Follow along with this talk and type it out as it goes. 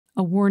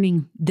A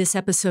warning, this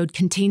episode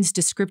contains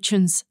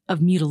descriptions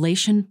of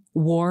mutilation,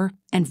 war,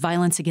 and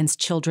violence against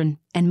children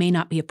and may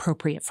not be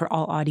appropriate for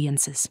all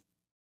audiences.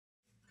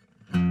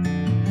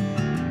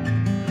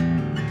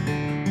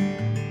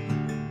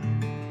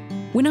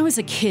 When I was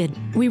a kid,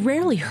 we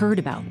rarely heard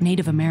about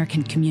Native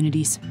American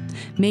communities.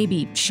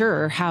 Maybe,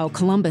 sure, how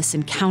Columbus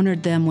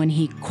encountered them when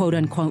he,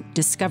 quote-unquote,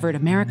 discovered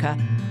America.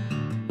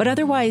 But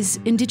otherwise,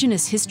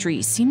 Indigenous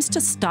history seems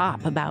to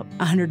stop about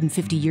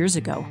 150 years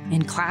ago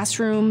in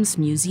classrooms,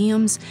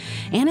 museums,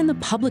 and in the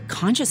public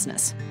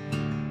consciousness.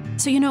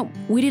 So,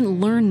 we didn't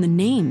learn the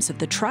names of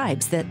the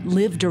tribes that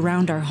lived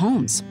around our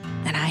homes,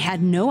 and I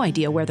had no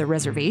idea where the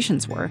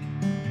reservations were.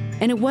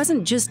 And it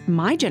wasn't just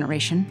my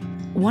generation.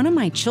 One of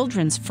my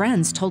children's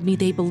friends told me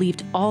they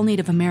believed all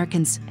Native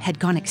Americans had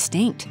gone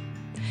extinct.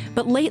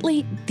 But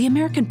lately, the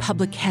American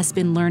public has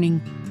been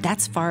learning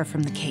that's far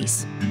from the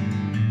case.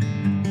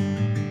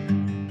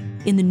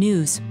 In the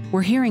news,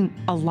 we're hearing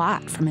a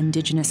lot from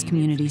Indigenous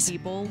communities.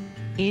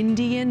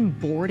 Indian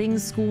boarding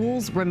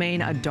schools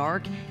remain a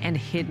dark and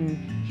hidden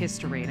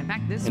history. And in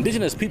fact,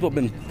 Indigenous people have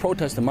been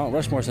protesting Mount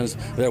Rushmore since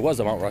there was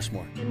a Mount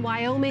Rushmore. In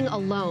Wyoming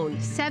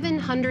alone,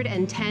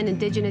 710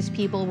 Indigenous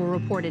people were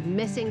reported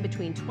missing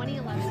between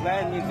 2011. This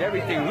land means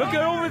everything. Look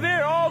at over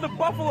there, all the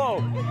buffalo.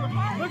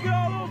 Look at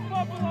all those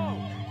buffalo.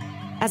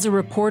 As a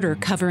reporter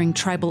covering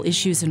tribal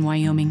issues in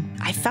Wyoming,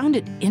 I found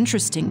it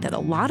interesting that a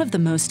lot of the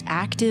most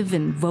active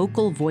and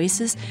vocal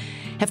voices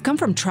have come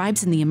from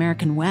tribes in the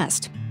American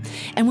West.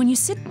 And when you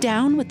sit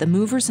down with the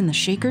movers and the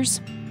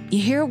shakers,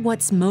 you hear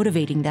what's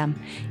motivating them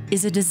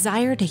is a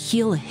desire to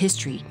heal a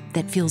history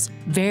that feels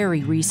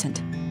very recent,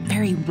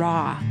 very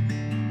raw.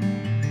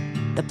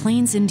 The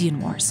Plains Indian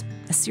Wars,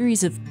 a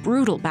series of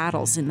brutal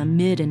battles in the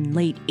mid and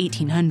late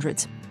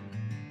 1800s.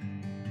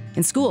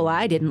 In school,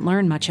 I didn't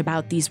learn much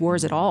about these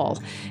wars at all.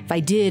 If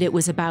I did, it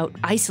was about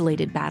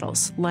isolated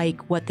battles,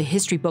 like what the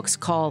history books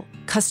call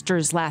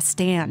Custer's Last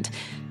Stand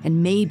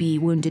and maybe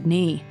Wounded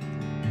Knee.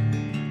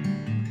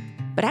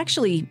 But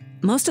actually,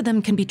 most of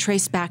them can be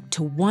traced back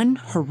to one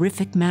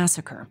horrific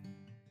massacre.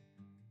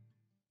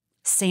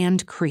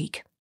 Sand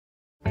Creek.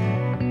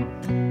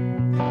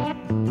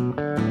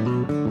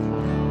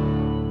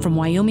 From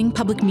Wyoming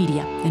Public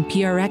Media and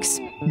PRX,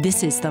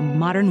 this is The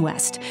Modern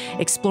West,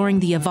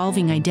 exploring the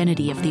evolving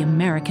identity of the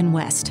American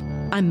West.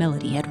 I'm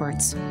Melody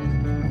Edwards.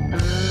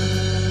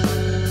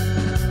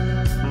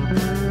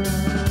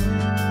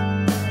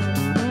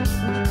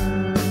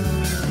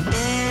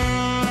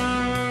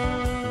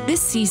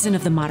 This season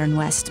of The Modern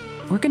West,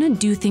 we're going to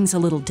do things a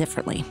little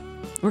differently.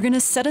 We're going to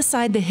set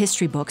aside the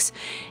history books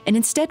and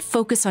instead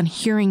focus on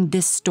hearing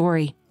this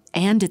story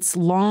and its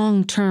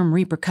long-term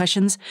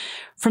repercussions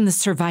from the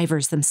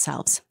survivors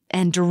themselves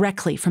and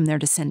directly from their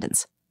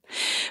descendants.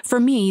 For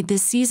me,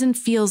 this season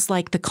feels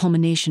like the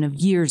culmination of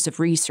years of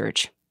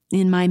research.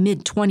 In my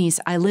mid-20s,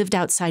 I lived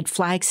outside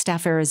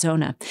Flagstaff,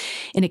 Arizona,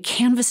 in a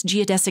canvas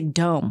geodesic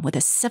dome with a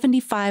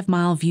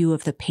 75-mile view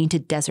of the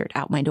Painted Desert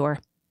out my door.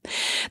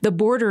 The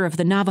border of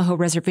the Navajo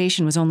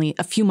reservation was only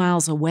a few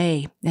miles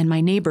away, and my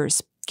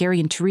neighbors,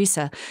 Gary and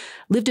Teresa,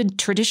 lived a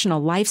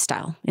traditional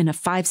lifestyle in a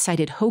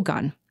 5-sided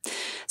hogan.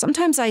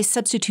 Sometimes I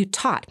substitute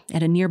taught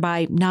at a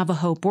nearby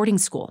Navajo boarding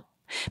school,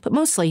 but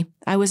mostly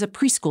I was a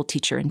preschool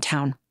teacher in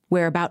town,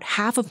 where about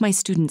half of my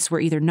students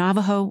were either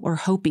Navajo or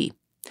Hopi.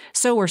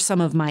 So were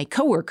some of my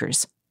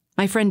coworkers.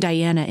 My friend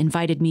Diana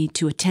invited me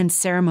to attend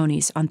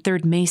ceremonies on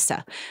Third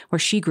Mesa, where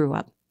she grew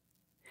up.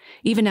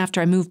 Even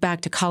after I moved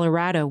back to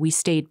Colorado, we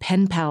stayed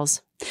pen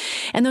pals.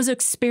 And those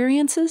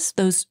experiences,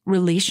 those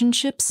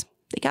relationships,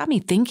 they got me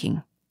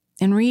thinking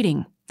and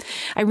reading.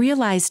 I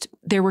realized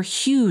there were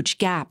huge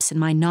gaps in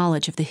my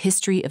knowledge of the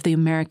history of the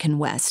American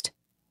West.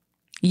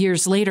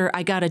 Years later,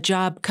 I got a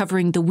job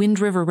covering the Wind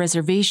River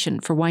Reservation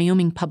for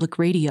Wyoming Public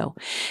Radio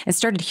and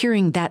started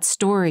hearing that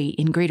story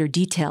in greater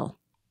detail.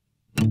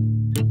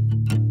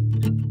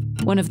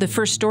 One of the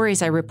first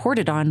stories I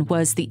reported on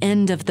was the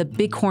end of the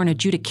Bighorn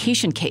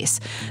adjudication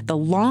case, the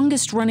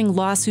longest-running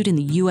lawsuit in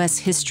the U.S.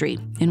 history,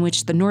 in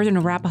which the Northern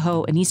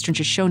Arapaho and Eastern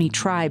Shoshone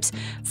tribes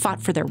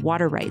fought for their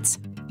water rights.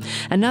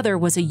 Another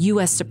was a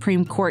U.S.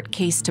 Supreme Court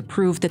case to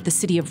prove that the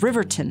city of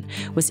Riverton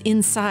was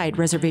inside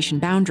reservation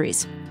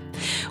boundaries.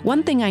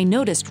 One thing I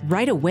noticed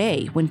right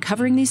away when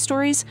covering these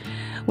stories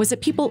was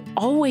that people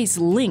always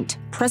linked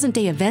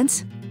present-day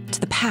events to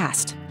the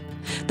past.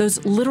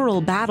 Those literal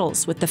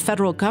battles with the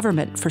federal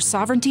government for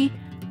sovereignty,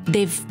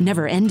 they've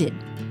never ended,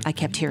 I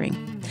kept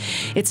hearing.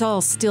 It's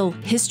all still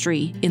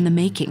history in the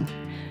making.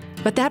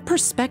 But that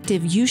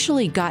perspective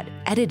usually got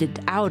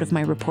edited out of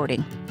my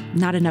reporting.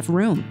 Not enough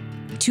room.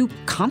 Too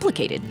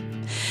complicated.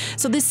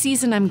 So this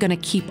season, I'm going to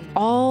keep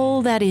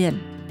all that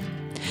in.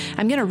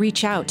 I'm going to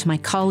reach out to my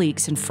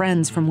colleagues and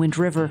friends from Wind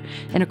River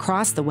and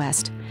across the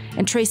West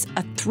and trace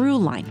a through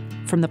line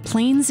from the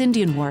Plains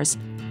Indian Wars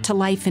to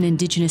life in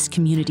Indigenous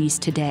communities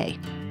today.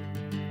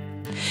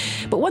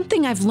 But one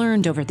thing I've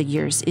learned over the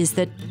years is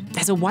that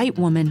as a white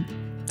woman,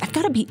 I've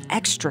got to be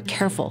extra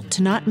careful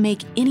to not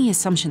make any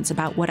assumptions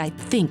about what I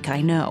think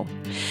I know.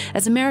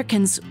 As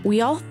Americans,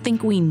 we all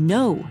think we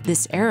know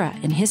this era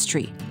in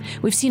history,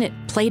 We've seen it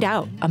played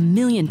out a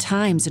million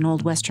times in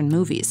old Western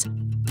movies.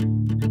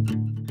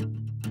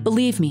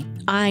 Believe me,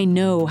 I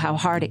know how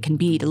hard it can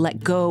be to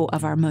let go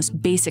of our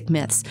most basic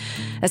myths,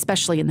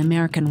 especially in the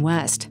American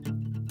West.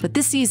 But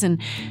this season,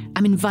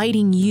 I'm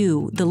inviting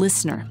you, the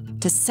listener,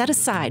 to set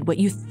aside what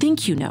you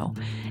think you know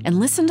and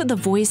listen to the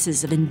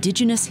voices of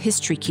Indigenous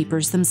history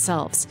keepers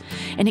themselves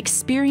and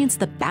experience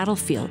the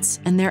battlefields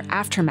and their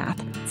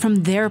aftermath from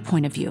their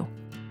point of view.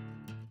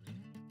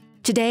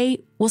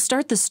 Today, we'll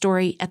start the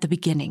story at the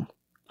beginning,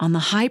 on the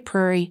high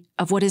prairie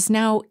of what is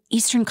now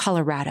eastern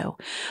Colorado,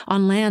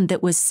 on land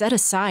that was set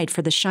aside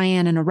for the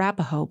Cheyenne and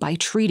Arapaho by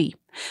treaty,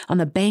 on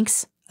the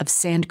banks of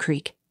Sand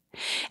Creek.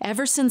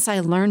 Ever since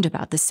I learned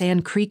about the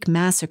Sand Creek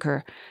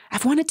Massacre,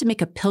 I've wanted to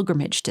make a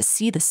pilgrimage to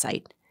see the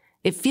site.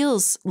 It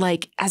feels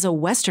like, as a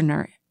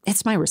Westerner,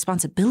 it's my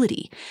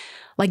responsibility,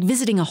 like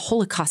visiting a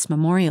Holocaust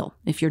memorial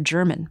if you're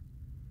German.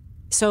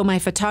 So my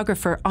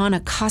photographer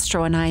Anna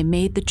Castro and I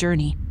made the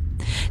journey.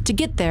 To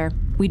get there,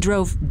 we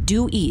drove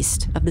due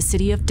east of the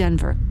city of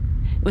Denver.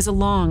 It was a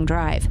long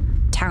drive,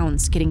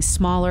 towns getting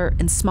smaller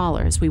and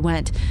smaller as we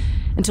went,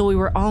 until we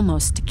were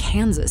almost to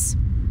Kansas.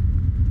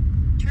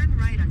 Turn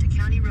right onto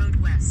County Road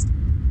West.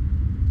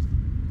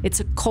 It's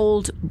a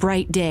cold,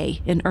 bright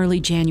day in early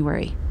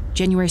January.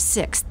 January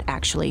 6th,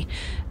 actually,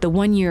 the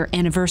one-year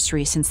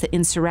anniversary since the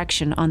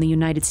insurrection on the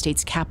United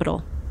States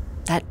Capitol.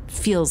 That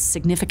feels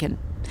significant.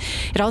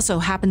 It also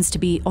happens to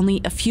be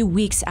only a few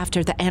weeks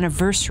after the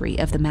anniversary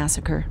of the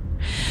massacre.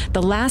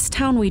 The last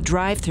town we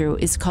drive through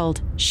is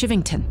called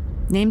Chivington,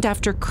 named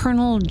after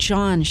Colonel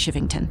John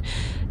Chivington,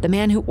 the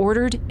man who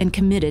ordered and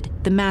committed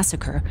the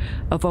massacre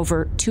of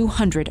over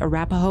 200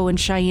 Arapaho and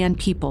Cheyenne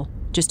people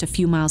just a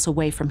few miles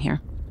away from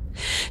here.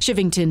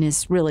 Chivington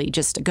is really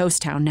just a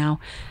ghost town now.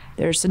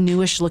 There's a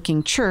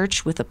newish-looking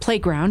church with a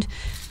playground.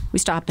 We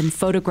stop and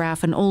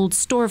photograph an old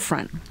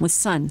storefront with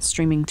sun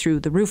streaming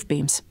through the roof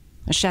beams,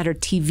 a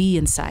shattered TV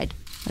inside,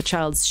 a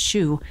child's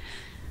shoe.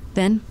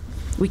 Then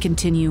we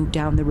continue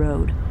down the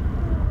road.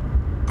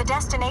 The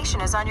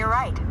destination is on your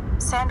right.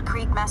 Sand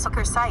Creek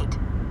Massacre Site.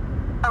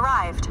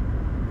 Arrived.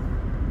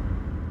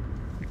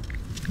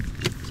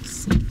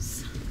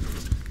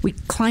 We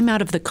climb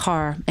out of the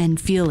car and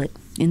feel it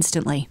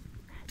instantly.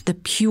 The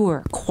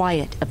pure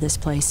quiet of this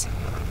place.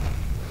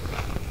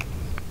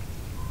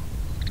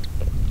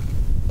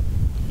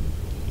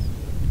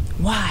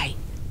 Why?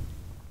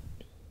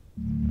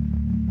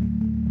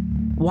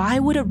 Why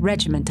would a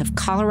regiment of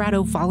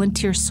Colorado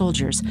volunteer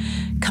soldiers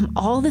come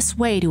all this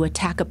way to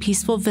attack a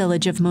peaceful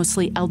village of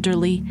mostly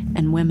elderly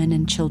and women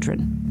and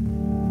children?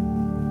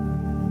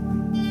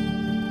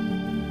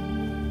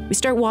 We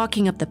start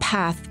walking up the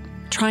path,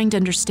 trying to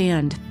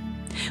understand.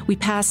 We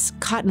pass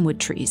cottonwood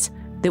trees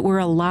that were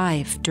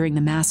alive during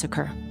the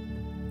massacre.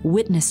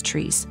 Witness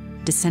trees,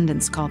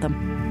 descendants call them.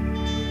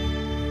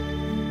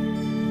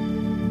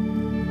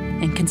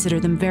 And consider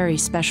them very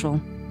special.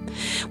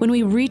 When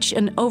we reach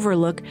an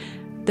overlook,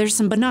 there's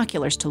some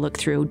binoculars to look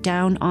through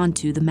down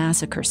onto the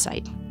massacre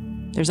site.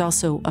 There's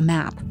also a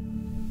map.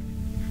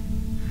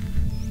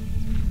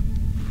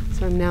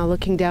 So I'm now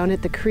looking down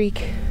at the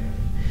creek,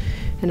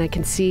 and I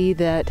can see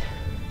that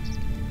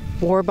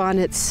War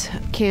Bonnet's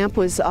camp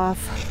was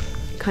off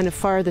kind of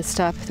farthest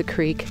up the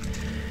creek.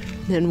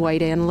 Then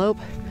White Antelope,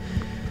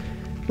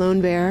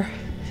 Lone Bear,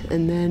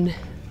 and then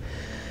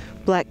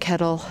Black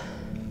Kettle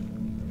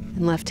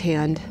and Left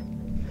Hand.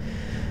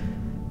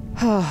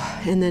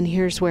 Oh, and then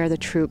here's where the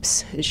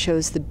troops, it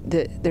shows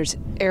there's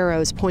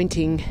arrows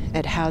pointing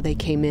at how they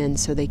came in.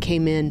 So they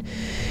came in,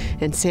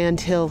 and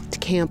Sand Hill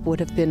camp would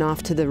have been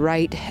off to the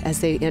right as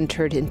they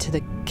entered into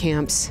the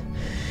camps,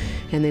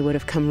 and they would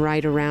have come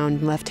right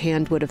around. Left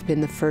Hand would have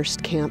been the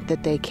first camp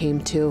that they came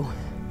to,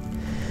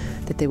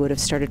 that they would have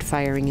started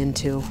firing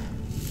into.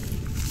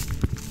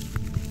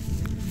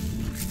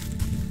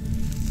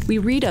 We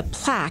read a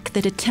plaque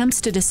that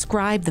attempts to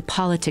describe the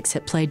politics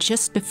at play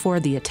just before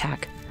the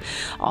attack.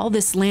 All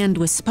this land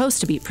was supposed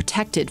to be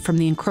protected from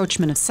the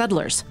encroachment of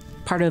settlers,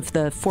 part of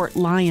the Fort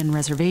Lyon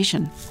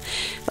Reservation.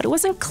 But it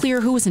wasn't clear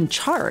who was in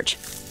charge.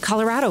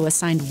 Colorado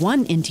assigned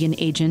one Indian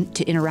agent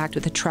to interact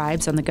with the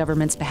tribes on the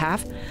government's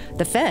behalf.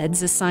 The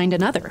feds assigned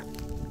another.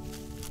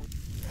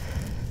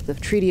 The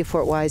Treaty of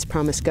Fort Wise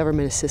promised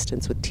government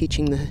assistance with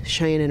teaching the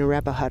Cheyenne and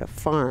Arapaho how to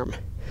farm.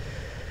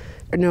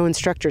 No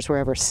instructors were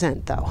ever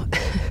sent, though.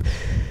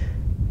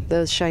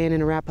 Those Cheyenne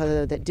and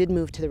Arapaho that did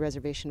move to the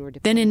reservation were...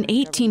 Then in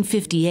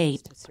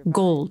 1858,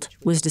 gold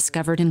was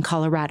discovered in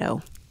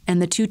Colorado,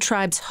 and the two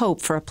tribes'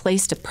 hope for a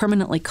place to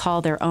permanently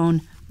call their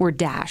own were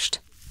dashed.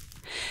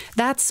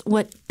 That's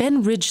what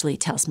Ben Ridgely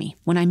tells me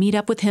when I meet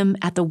up with him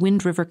at the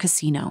Wind River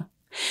Casino.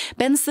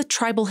 Ben's the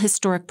Tribal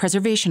Historic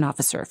Preservation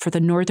Officer for the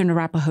Northern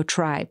Arapaho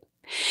tribe.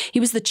 He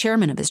was the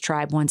chairman of his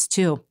tribe once,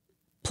 too.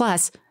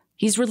 Plus,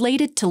 he's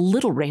related to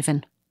Little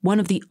Raven, one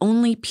of the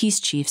only peace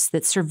chiefs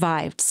that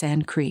survived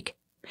Sand Creek.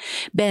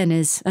 Ben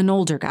is an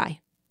older guy,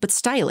 but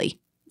stylish,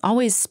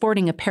 always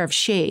sporting a pair of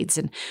shades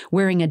and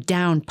wearing a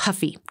down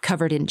puffy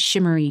covered in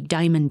shimmery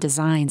diamond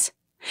designs.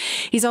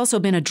 He's also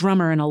been a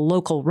drummer in a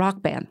local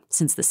rock band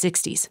since the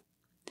 60s.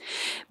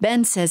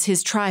 Ben says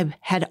his tribe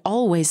had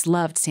always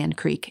loved Sand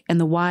Creek and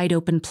the wide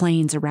open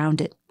plains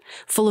around it,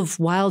 full of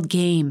wild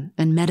game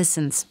and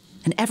medicines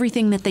and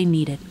everything that they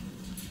needed.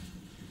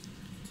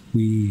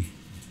 We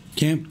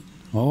camped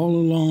all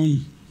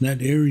along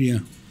that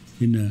area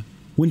in the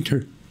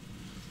winter,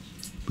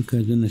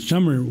 because in the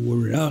summer we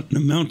were out in the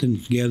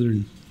mountains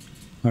gathering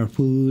our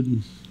food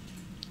and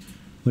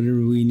whatever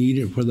we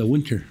needed for the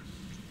winter.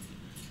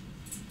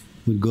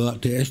 We'd go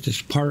out to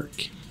Estes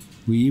Park.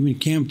 We even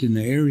camped in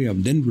the area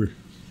of Denver.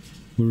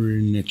 We were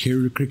in the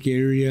Cherry Creek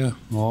area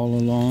all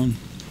along.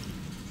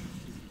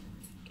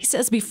 He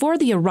says before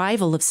the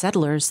arrival of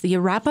settlers, the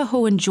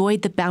Arapaho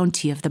enjoyed the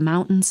bounty of the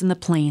mountains and the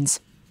plains.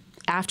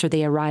 After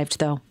they arrived,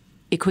 though,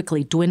 it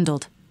quickly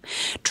dwindled.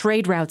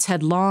 Trade routes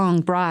had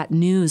long brought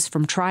news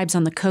from tribes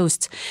on the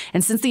coasts,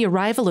 and since the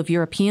arrival of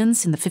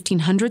Europeans in the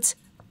 1500s,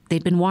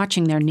 they'd been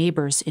watching their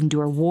neighbors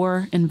endure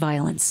war and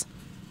violence.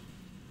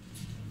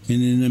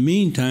 And in the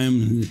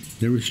meantime,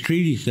 there was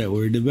treaties that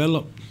were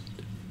developed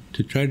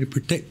to try to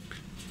protect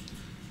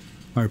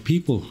our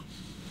people,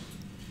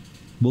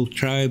 both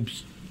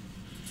tribes.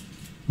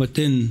 But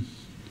then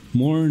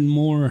more and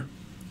more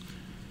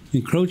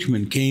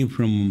encroachment came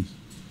from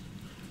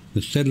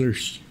the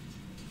settlers.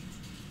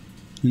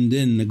 And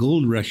then the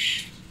gold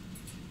rush,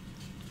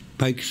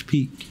 Pikes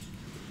Peak,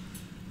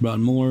 brought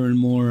more and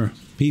more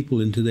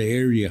people into the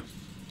area.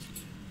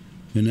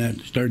 And that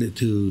started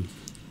to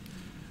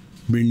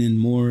bring in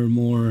more and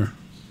more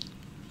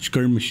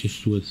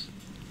skirmishes with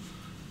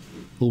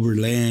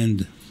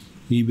overland,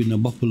 even the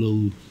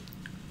buffalo,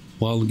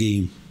 wild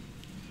game,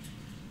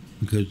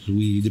 because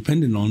we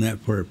depended on that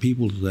for our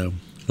people's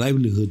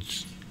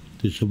livelihoods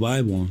to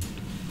survive on.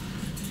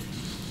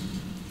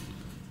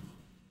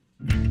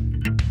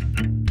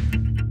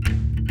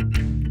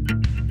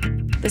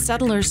 The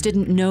settlers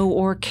didn't know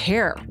or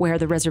care where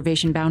the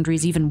reservation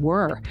boundaries even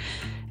were,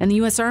 and the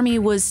U.S. Army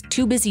was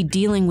too busy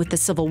dealing with the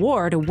Civil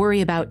War to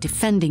worry about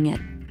defending it.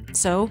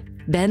 So,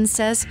 Ben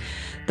says,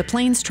 the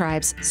Plains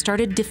tribes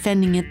started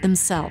defending it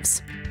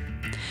themselves,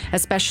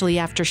 especially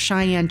after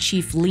Cheyenne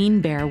Chief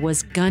Lean Bear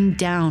was gunned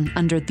down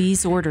under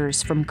these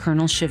orders from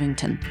Colonel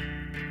Shivington.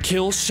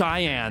 Kill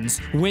Cheyennes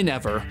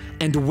whenever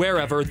and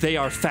wherever they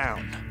are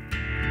found.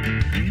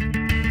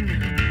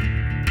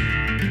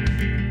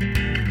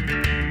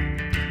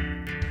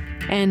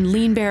 And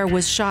Lean Bear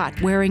was shot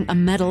wearing a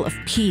Medal of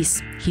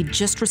Peace he'd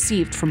just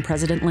received from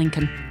President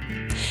Lincoln.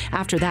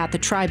 After that, the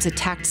tribes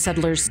attacked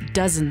settlers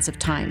dozens of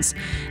times,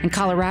 and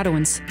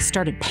Coloradoans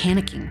started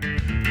panicking.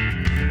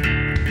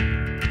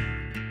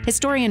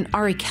 Historian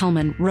Ari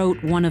Kelman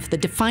wrote one of the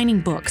defining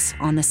books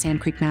on the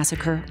Sand Creek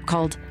Massacre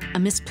called A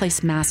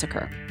Misplaced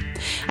Massacre.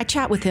 I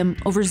chat with him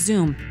over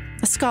Zoom,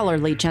 a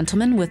scholarly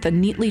gentleman with a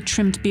neatly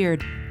trimmed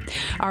beard.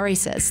 Ari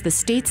says the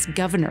state's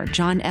governor,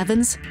 John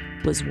Evans,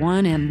 was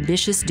one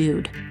ambitious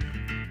dude.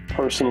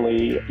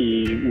 Personally,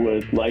 he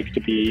would like to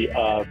be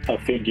a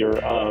figure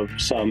of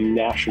some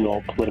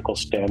national political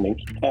standing.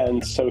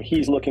 And so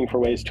he's looking for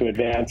ways to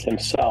advance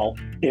himself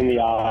in the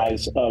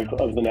eyes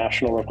of the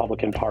National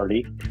Republican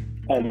Party.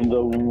 And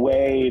the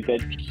way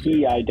that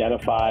he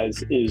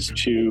identifies is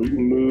to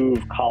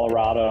move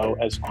Colorado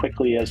as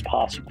quickly as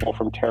possible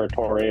from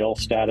territorial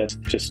status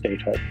to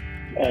statehood.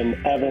 And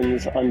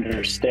Evans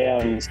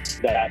understands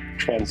that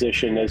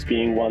transition as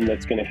being one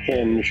that's going to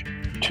hinge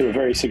to a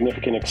very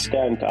significant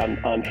extent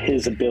on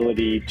his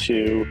ability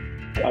to,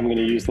 I'm going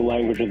to use the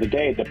language of the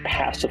day, to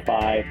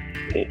pacify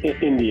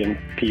Indian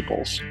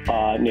peoples,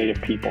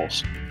 Native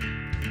peoples.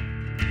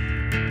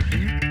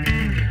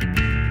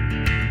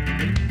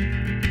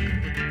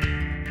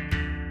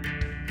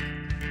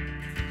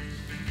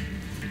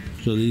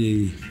 So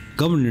the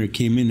governor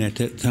came in at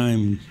that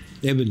time,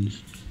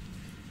 Evans,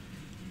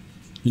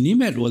 and he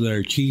met with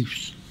our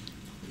chiefs.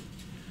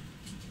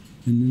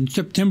 And in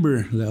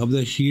September of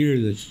this year,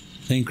 the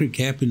Sand Creek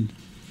happened.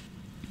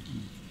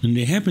 And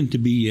they happened to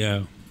be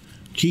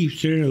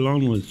chiefs there,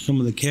 along with some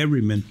of the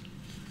cavalrymen.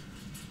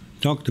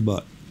 Talked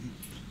about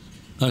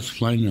us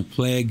flying a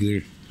flag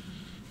there,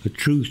 a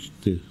truce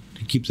to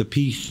keep the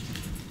peace.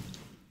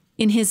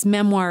 In his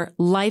memoir,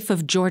 Life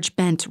of George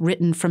Bent,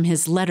 written from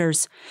his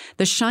letters,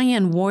 the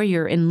Cheyenne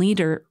warrior and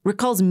leader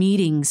recalls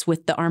meetings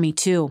with the Army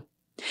too,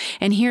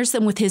 and hears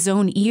them with his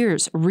own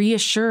ears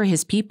reassure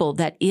his people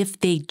that if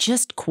they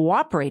just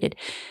cooperated,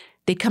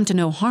 they'd come to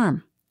no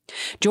harm.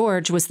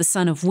 George was the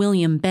son of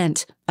William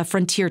Bent, a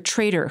frontier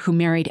trader who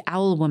married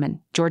Owl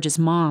Woman, George's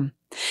mom.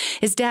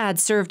 His dad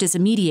served as a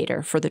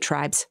mediator for the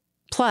tribes.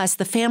 Plus,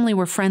 the family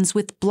were friends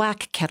with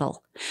Black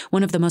Kettle,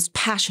 one of the most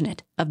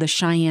passionate of the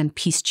Cheyenne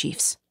peace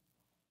chiefs.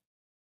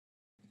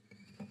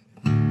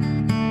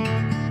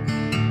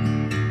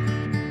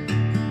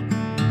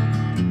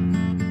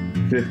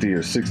 50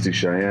 or 60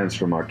 Cheyennes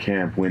from our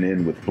camp went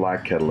in with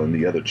Black Kettle and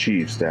the other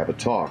chiefs to have a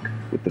talk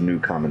with the new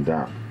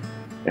commandant.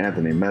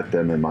 Anthony met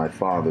them in my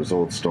father's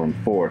old stone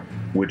fort,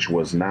 which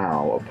was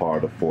now a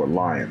part of Fort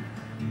Lyon.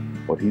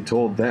 What he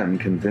told them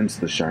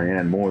convinced the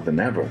Cheyenne more than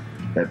ever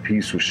that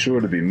peace was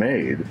sure to be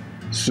made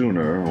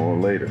sooner or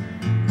later.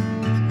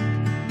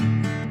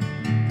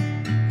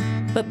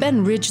 But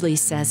Ben Ridgely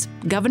says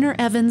Governor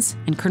Evans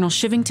and Colonel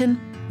Chivington,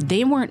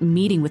 they weren't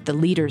meeting with the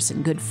leaders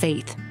in good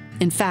faith.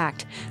 In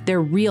fact, their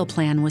real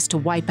plan was to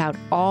wipe out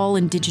all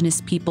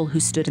indigenous people who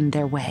stood in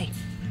their way.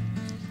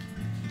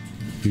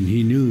 And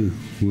he knew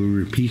we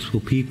were peaceful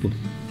people.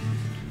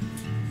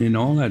 In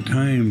all that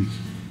time,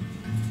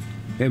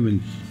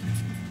 Evans,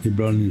 they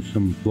brought in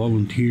some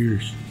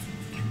volunteers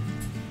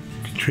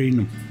to train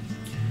them.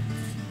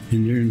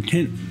 And their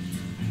intent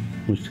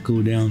was to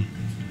go down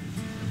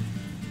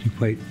to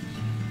fight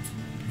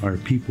our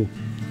people.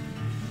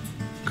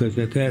 Because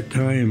at that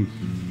time,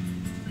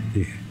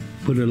 they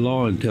put a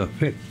law into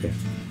effect that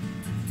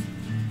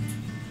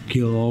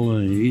kill all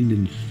the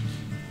Indians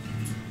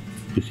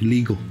was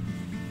illegal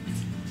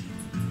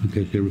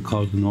because they were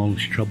causing all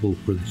this trouble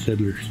for the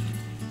settlers.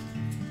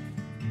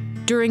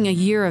 During a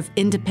year of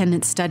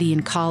independent study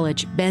in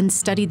college, Ben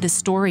studied the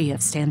story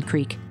of Sand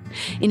Creek.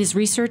 In his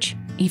research,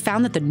 he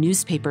found that the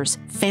newspapers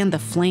fanned the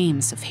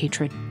flames of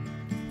hatred.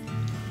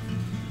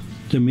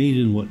 It's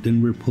amazing what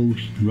Denver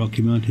Post and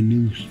Rocky Mountain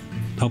News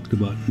talked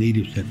about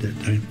natives at that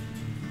time.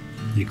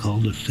 They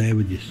called us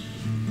savages.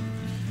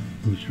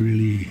 It was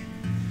really,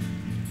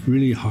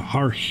 really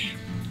harsh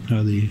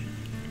how they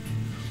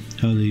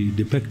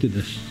depicted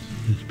us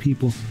as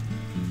people.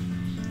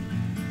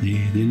 They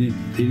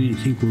didn't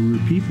think we were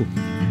people.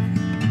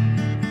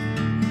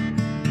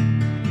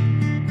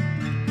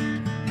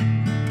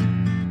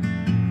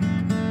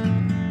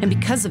 And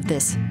because of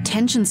this,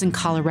 tensions in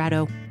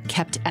Colorado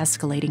kept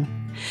escalating.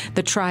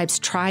 The tribes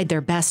tried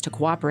their best to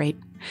cooperate.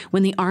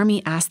 When the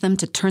Army asked them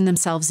to turn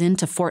themselves in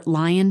to Fort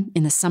Lyon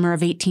in the summer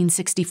of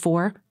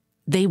 1864,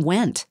 they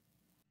went.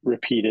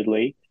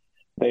 Repeatedly,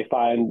 they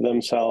find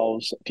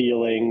themselves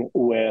dealing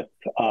with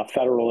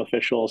federal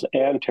officials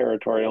and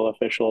territorial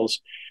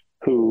officials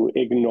who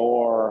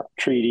ignore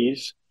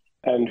treaties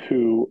and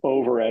who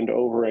over and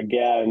over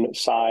again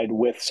side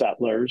with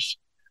settlers,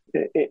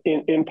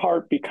 in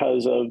part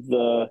because of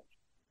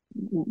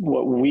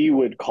what we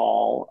would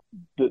call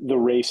the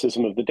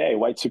racism of the day,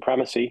 white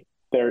supremacy.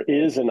 There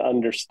is an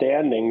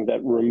understanding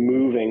that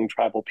removing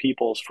tribal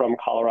peoples from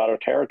Colorado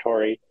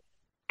territory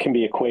can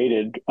be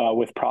equated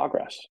with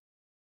progress.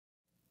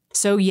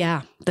 So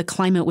yeah, the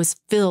climate was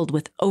filled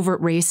with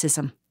overt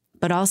racism,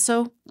 but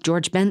also,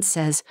 George Bent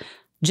says,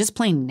 just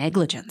plain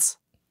negligence.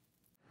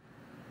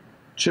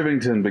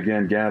 Chivington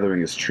began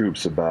gathering his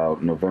troops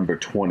about November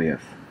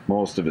 20th.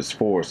 Most of his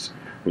force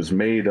was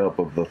made up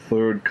of the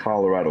 3rd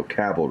Colorado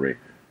Cavalry,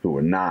 who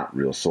were not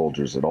real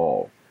soldiers at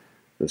all.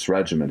 This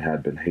regiment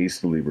had been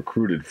hastily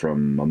recruited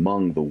from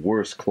among the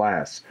worst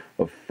class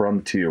of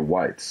frontier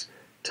whites,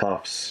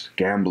 toughs,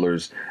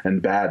 gamblers,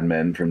 and bad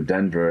men from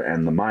Denver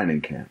and the mining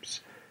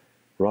camps.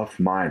 Rough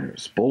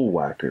miners,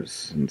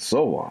 bullwhackers, and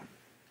so on.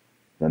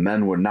 The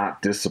men were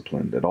not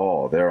disciplined at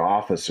all. Their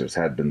officers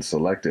had been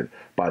selected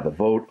by the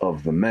vote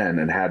of the men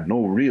and had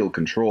no real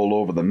control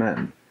over the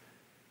men.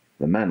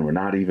 The men were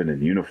not even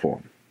in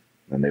uniform,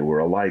 and they were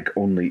alike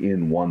only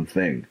in one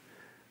thing.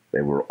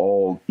 They were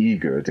all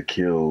eager to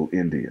kill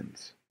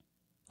Indians.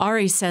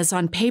 Ari says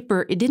on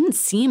paper, it didn't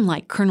seem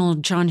like Colonel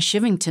John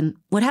Chivington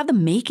would have the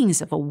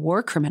makings of a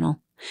war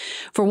criminal.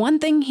 For one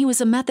thing, he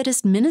was a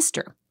Methodist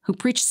minister who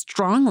preached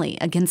strongly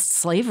against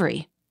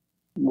slavery.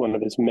 One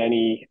of his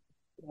many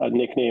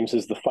nicknames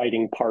is the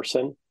Fighting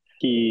Parson.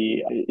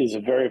 He is a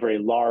very, very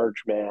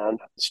large man,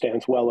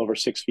 stands well over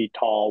 6 feet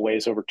tall,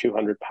 weighs over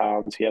 200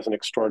 pounds. He has an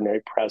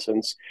extraordinary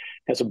presence,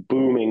 has a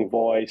booming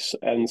voice,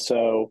 and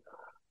so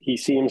he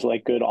seems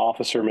like good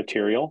officer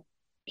material.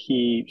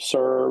 He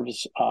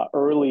serves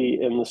early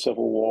in the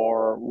Civil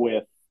War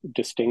with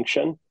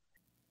distinction.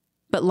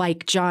 But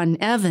like John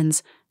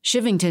Evans,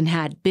 Chivington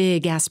had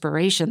big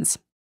aspirations.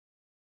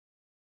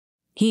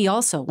 He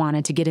also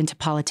wanted to get into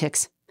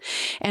politics.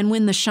 And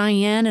when the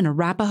Cheyenne and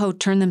Arapaho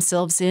turned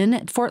themselves in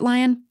at Fort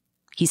Lyon,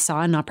 he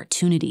saw an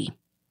opportunity.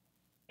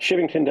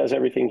 Chivington does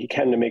everything he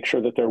can to make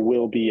sure that there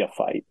will be a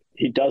fight.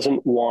 He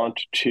doesn't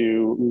want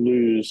to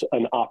lose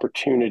an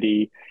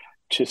opportunity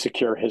to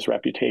secure his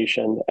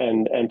reputation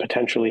and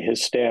potentially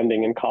his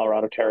standing in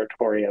Colorado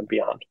territory and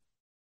beyond.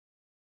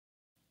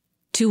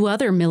 2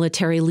 other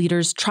military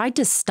leaders tried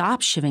to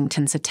stop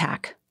Chivington's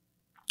attack.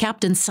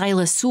 Captain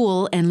Silas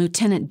Sewell and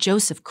Lieutenant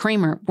Joseph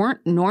Kramer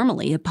weren't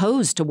normally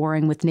opposed to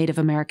warring with Native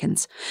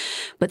Americans,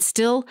 but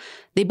still,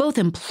 they both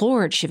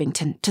implored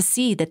Chivington to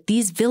see that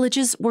these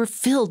villages were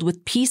filled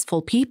with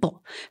peaceful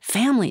people,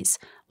 families,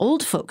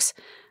 old folks.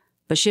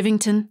 But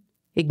Chivington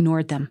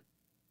ignored them.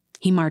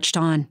 He marched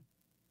on.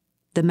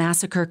 The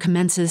massacre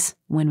commences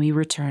when we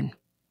return.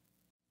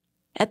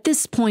 At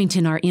this point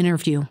in our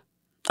interview,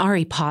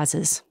 Ari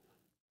pauses.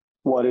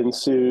 What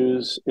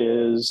ensues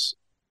is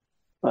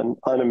an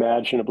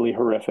unimaginably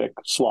horrific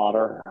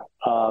slaughter.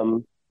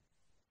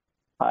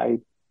 I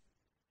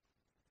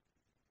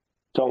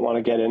don't want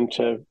to get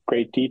into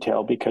great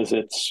detail because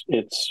it's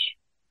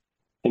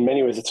in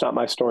many ways it's not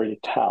my story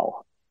to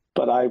tell.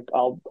 But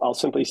I'll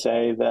simply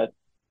say that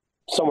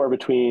somewhere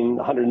between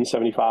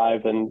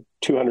 175 and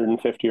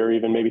 250, or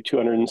even maybe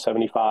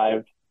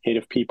 275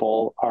 Native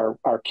people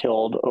are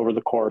killed over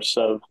the course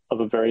of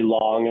a very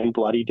long and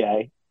bloody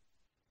day.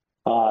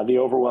 The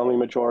overwhelming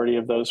majority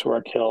of those who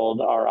are killed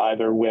are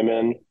either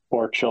women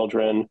or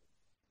children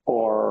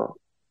or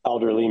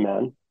elderly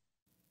men.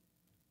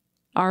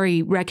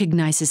 Ari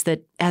recognizes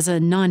that as a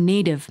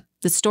non-native,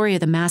 the story of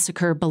the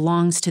massacre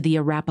belongs to the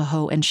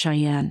Arapaho and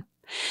Cheyenne.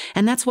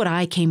 And that's what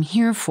I came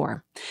here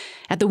for.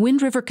 At the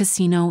Wind River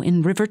Casino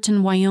in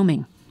Riverton,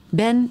 Wyoming,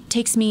 Ben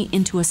takes me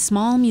into a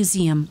small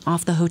museum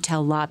off the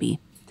hotel lobby.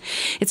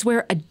 It's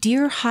where a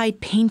deer hide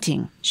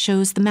painting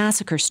shows the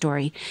massacre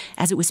story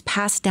as it was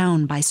passed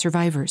down by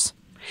survivors.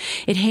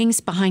 It hangs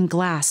behind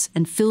glass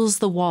and fills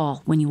the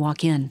wall when you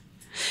walk in.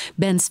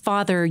 Ben's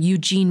father,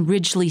 Eugene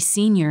Ridgely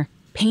Sr.,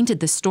 painted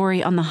the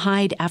story on the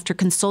hide after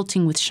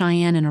consulting with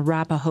Cheyenne and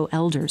Arapaho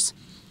elders.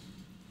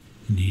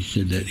 And he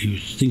said that he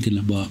was thinking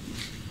about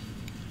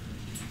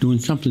doing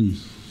something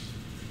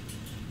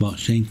about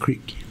Sand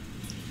Creek.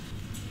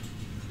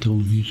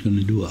 Told him he was going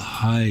to do a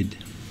hide.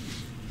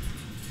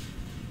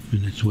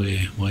 And that's why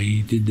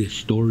he did this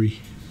story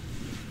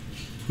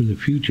for the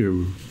future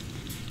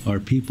of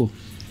our people,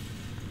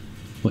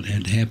 what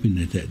had happened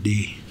at that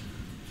day.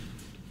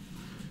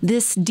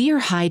 This deer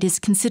hide is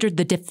considered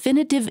the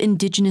definitive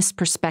indigenous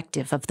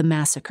perspective of the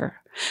massacre.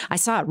 I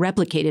saw it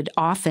replicated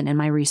often in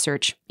my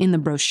research, in the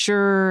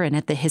brochure and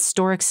at the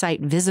Historic Site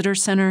Visitor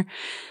Center.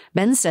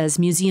 Ben says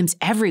museums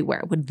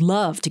everywhere would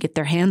love to get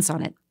their hands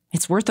on it.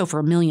 It's worth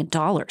over $1 million.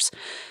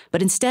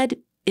 But instead,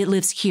 it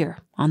lives here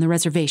on the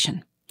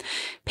reservation.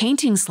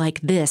 Paintings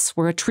like this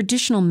were a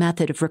traditional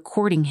method of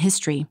recording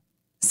history,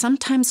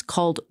 sometimes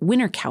called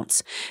winter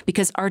counts,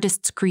 because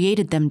artists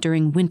created them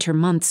during winter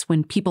months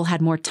when people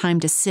had more time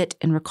to sit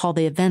and recall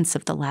the events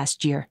of the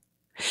last year.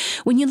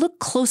 When you look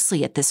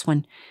closely at this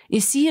one, you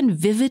see in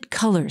vivid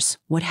colors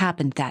what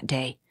happened that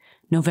day,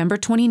 November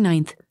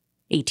 29th,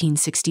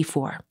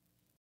 1864.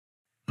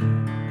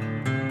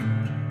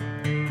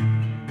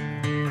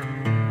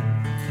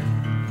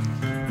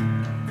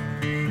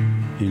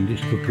 And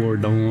just before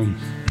dawn,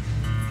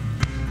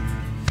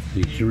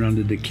 they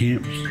surrounded the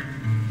camps.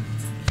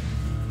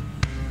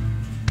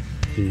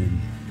 And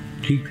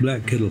Chief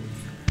Black Kettle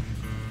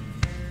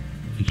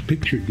is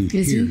pictured in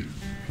here. He?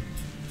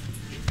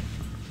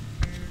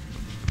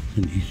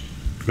 And he's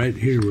right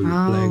here with the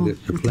flag,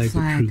 that's the flag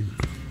of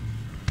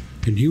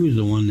truth. And he was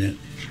the one that...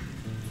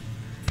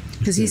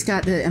 Because he's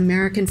got the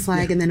American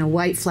flag and then a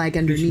white flag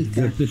underneath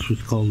there. This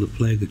was called the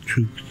flag of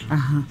truth.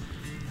 Uh-huh.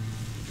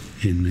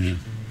 And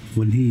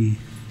when he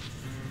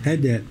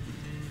had that,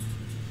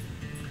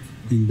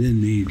 and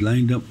then they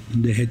lined up,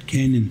 they had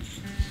cannons.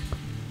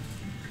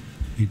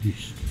 They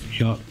just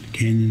shot the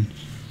cannons,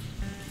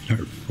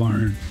 started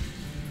firing.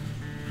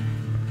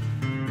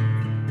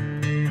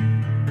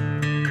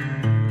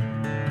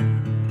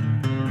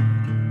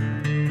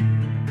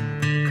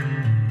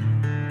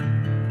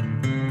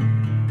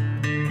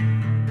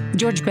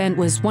 George Bent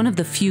was one of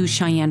the few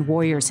Cheyenne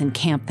warriors in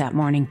camp that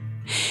morning.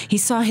 He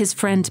saw his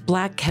friend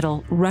Black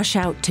Kettle rush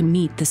out to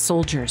meet the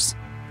soldiers.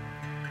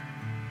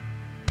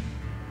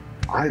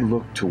 I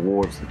looked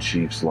towards the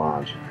chief's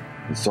lodge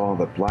and saw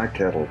that Black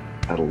Kettle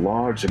had a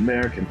large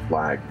American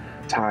flag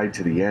tied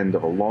to the end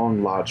of a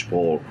long lodge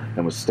pole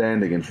and was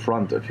standing in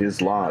front of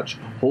his lodge,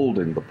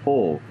 holding the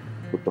pole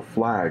with the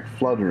flag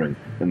fluttering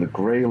in the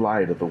gray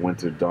light of the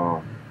winter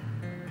dawn.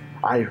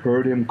 I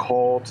heard him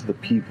call to the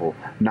people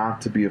not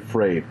to be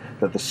afraid,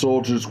 that the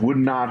soldiers would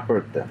not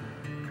hurt them.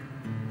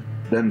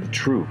 Then the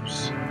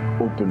troops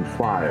opened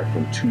fire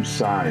from two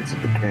sides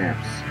of the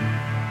camps.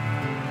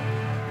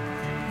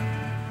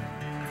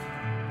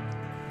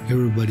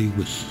 Everybody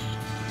was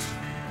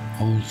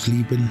all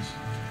sleeping.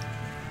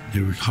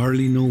 There was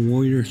hardly no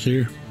warriors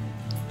there.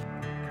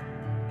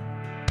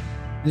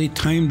 They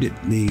timed it.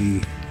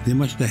 They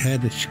must have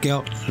had the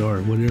scouts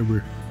or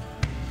whatever,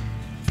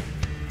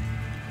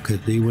 because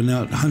they went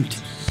out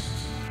hunting.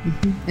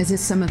 Mm-hmm. Is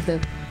this some of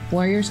the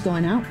warriors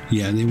going out?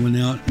 Yeah, they went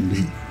out and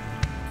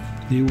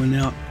they went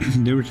out.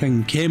 There was an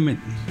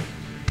encampment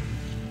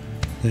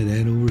that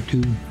had over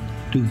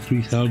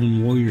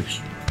 3,000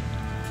 warriors.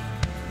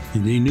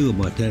 And they knew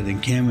about that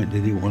encampment. They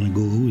didn't want to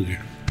go over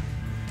there.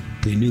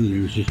 They knew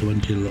there was just a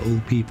bunch of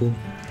old people,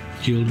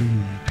 children,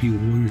 and a few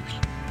warriors.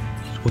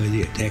 That's why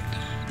they attacked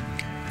us.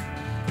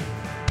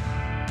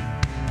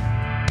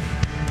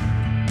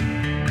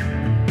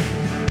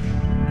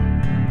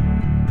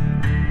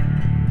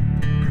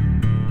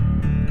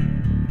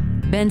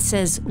 Ben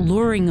says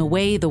luring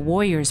away the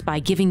warriors by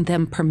giving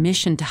them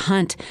permission to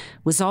hunt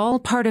was all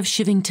part of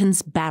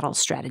Chivington's battle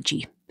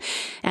strategy,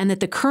 and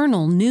that the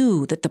colonel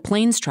knew that the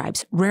Plains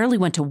tribes rarely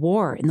went to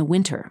war in the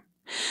winter.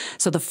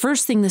 So the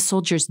first thing the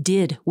soldiers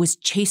did was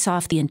chase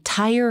off the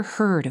entire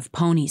herd of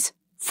ponies,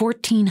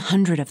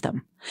 1,400 of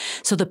them,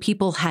 so the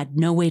people had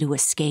no way to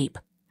escape.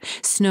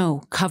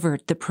 Snow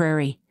covered the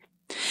prairie.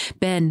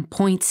 Ben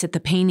points at the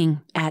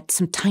painting at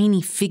some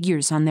tiny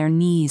figures on their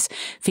knees,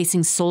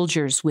 facing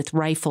soldiers with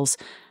rifles,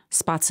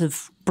 spots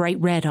of bright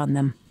red on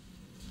them.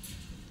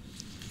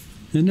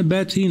 And the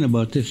bad thing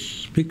about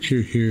this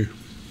picture here,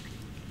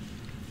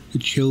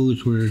 it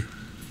shows where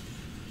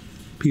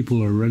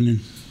people are running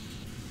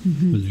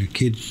with their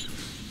kids.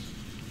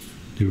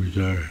 There was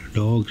our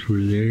dogs were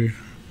there.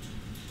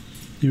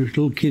 There was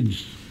little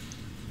kids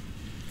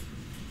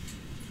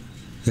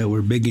that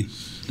were begging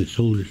the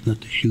soldiers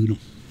not to shoot them.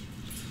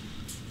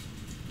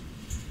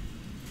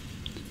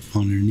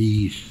 On their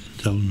knees,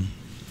 telling them,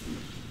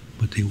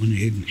 but they went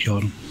ahead and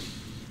shot them.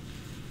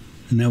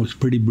 And that was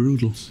pretty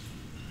brutal.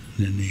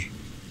 Then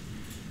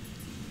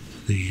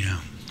they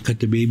cut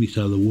the babies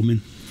out of the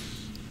woman.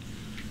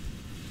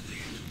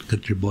 They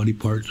cut their body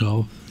parts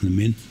off, the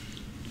men.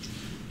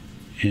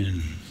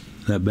 And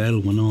that battle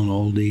went on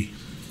all day.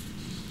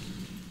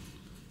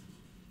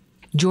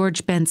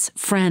 George Bent's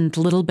friend,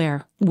 Little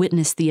Bear,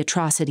 witnessed the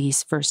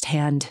atrocities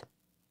firsthand.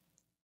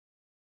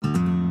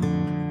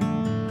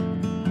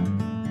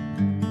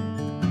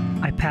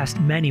 I passed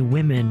many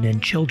women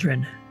and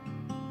children,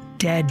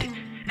 dead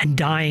and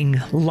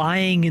dying,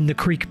 lying in the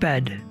creek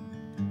bed.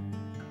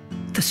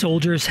 The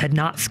soldiers had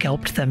not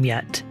scalped them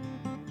yet,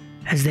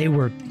 as they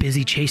were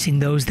busy chasing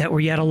those that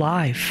were yet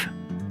alive.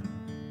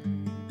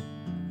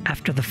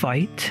 After the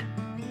fight,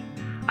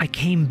 I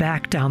came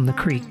back down the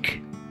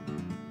creek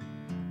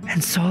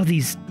and saw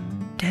these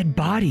dead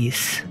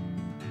bodies,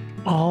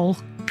 all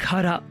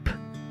cut up,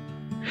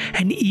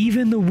 and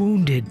even the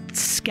wounded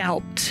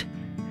scalped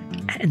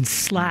and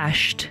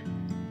slashed.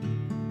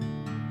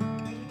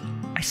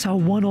 I saw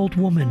one old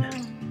woman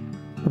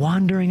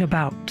wandering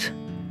about.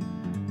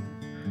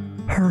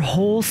 Her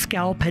whole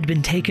scalp had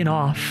been taken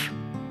off,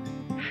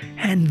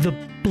 and the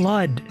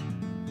blood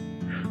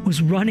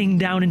was running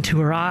down into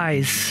her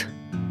eyes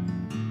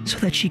so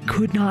that she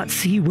could not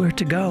see where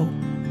to go.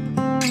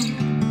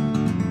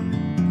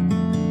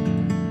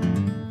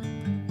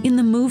 In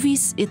the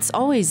movies, it's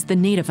always the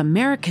Native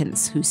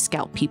Americans who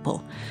scalp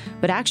people,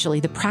 but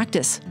actually the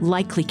practice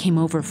likely came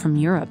over from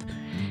Europe,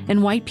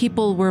 and white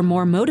people were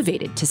more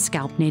motivated to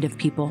scalp Native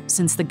people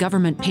since the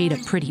government paid a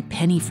pretty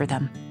penny for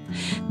them.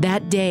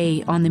 That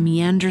day, on the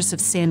meanders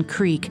of Sand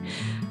Creek,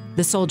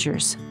 the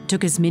soldiers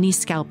took as many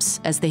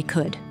scalps as they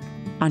could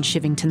on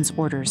Chivington's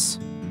orders.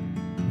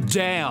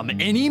 Damn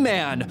any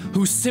man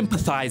who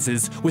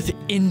sympathizes with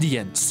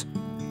Indians.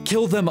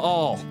 Kill them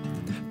all,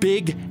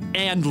 big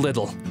and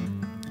little.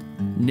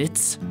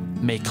 Nits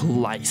make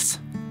lice.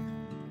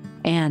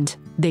 And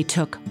they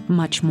took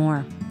much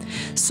more.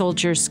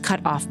 Soldiers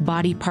cut off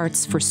body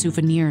parts for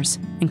souvenirs,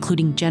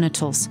 including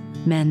genitals,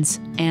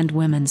 men's and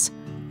women's.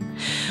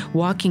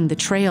 Walking the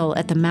trail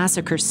at the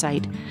massacre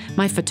site,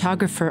 my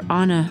photographer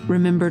Anna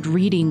remembered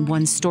reading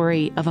one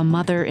story of a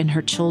mother and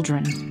her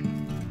children.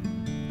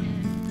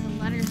 And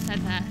the letter said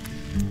that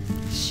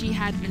she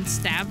had been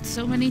stabbed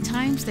so many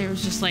times, there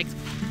was just like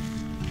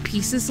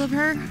pieces of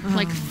her,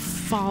 like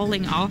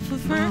falling off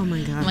of her,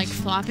 like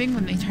flopping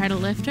when they try to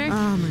lift her.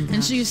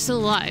 And she was still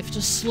alive,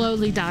 just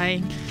slowly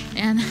dying.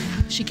 And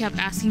she kept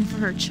asking for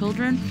her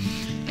children,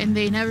 and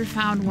they never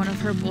found one of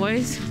her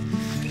boys.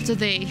 So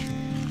they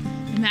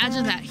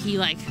imagined that he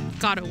like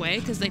got away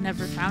because they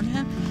never found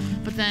him.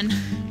 But then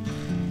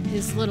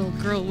his little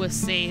girl was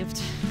saved.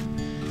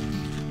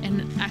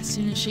 And as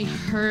soon as she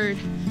heard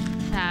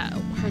that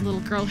her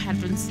little girl had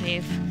been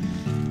saved,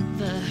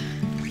 the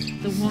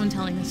woman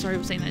telling the story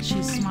was saying that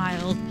she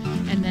smiled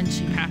and then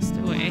she passed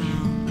away.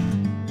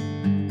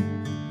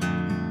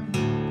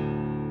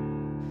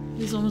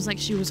 It was almost like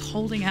she was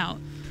holding out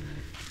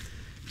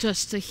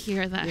just to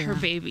hear that her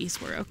babies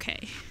were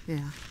okay.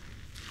 Yeah.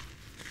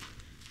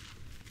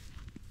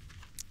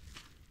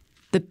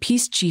 The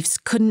peace chiefs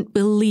couldn't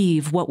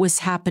believe what was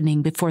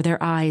happening before their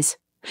eyes.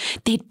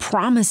 They'd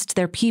promised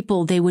their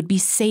people they would be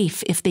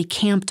safe if they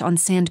camped on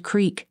Sand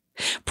Creek,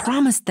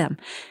 promised them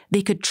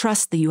they could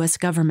trust the U.S.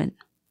 government.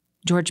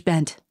 George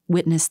Bent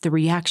witnessed the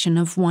reaction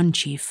of one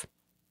chief.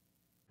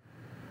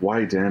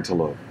 White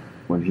Antelope,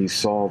 when he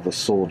saw the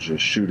soldiers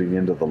shooting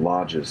into the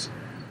lodges,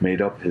 made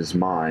up his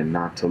mind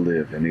not to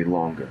live any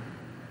longer.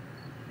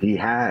 He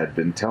had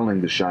been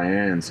telling the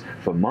Cheyennes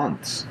for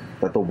months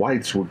that the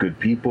whites were good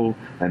people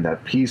and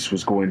that peace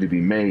was going to be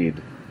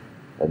made,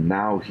 and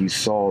now he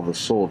saw the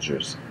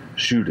soldiers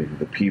shooting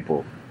the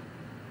people,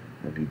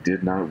 and he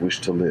did not wish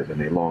to live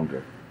any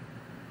longer.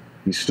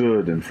 He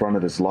stood in front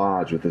of his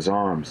lodge with his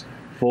arms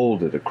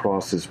folded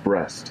across his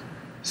breast,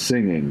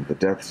 singing the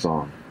death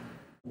song.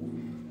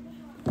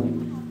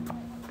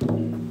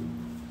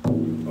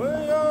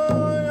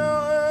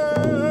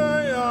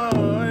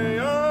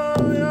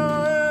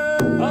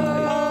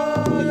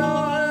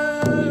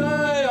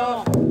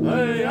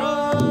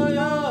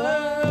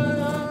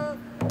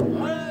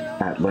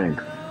 At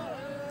length,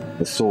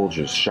 the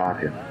soldiers shot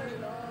him,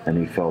 and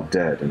he fell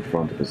dead in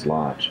front of his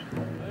lodge.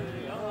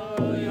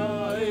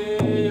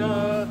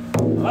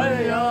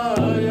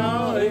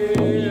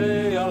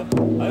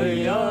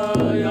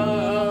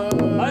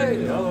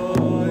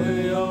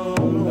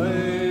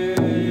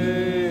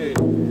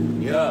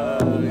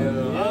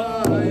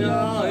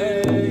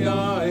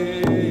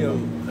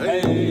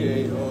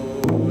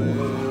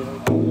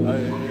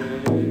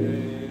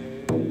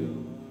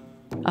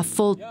 A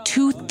full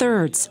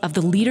 2/3 of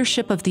the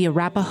leadership of the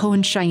Arapaho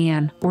and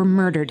Cheyenne were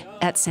murdered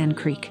at Sand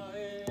Creek.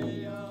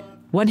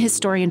 One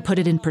historian put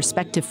it in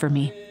perspective for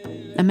me.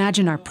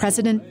 Imagine our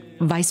president,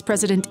 vice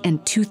president, and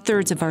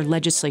 2/3 of our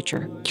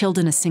legislature killed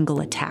in a single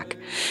attack.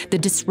 The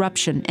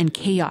disruption and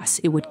chaos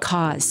it would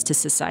cause to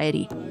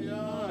society.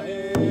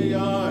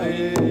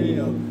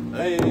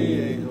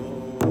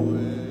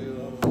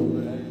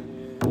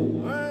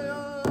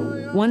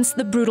 Once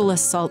the brutal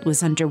assault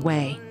was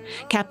underway,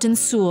 Captain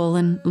Sewell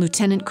and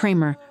Lieutenant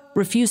Kramer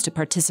refused to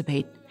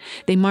participate.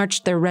 They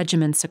marched their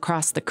regiments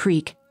across the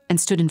creek and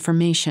stood in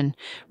formation,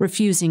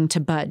 refusing to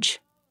budge.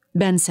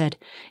 Ben said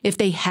if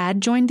they had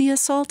joined the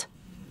assault,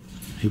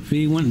 if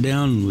they went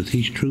down with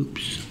these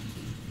troops,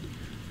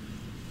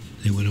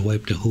 they would have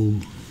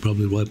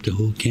probably wiped the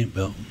whole camp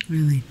out.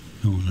 Really?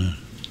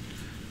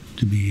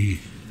 To be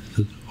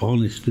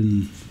honest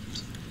and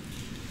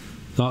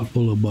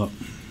thoughtful about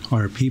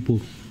our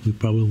people, we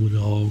probably would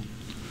have all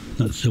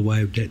not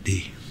survived that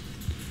day.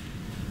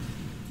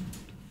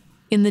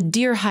 In the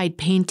deer hide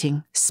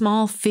painting,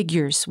 small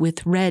figures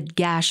with red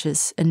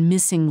gashes and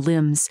missing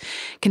limbs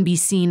can be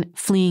seen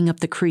fleeing up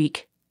the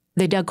creek.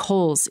 They dug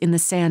holes in the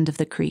sand of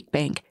the creek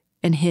bank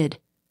and hid,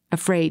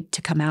 afraid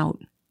to come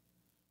out.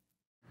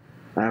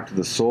 After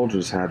the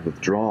soldiers had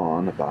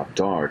withdrawn about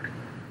dark,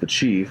 the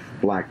chief,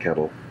 Black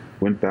Kettle,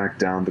 went back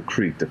down the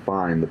creek to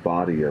find the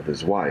body of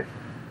his wife,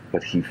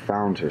 but he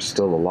found her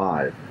still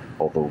alive,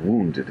 although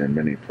wounded in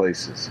many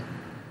places.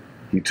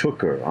 He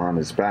took her on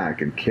his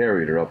back and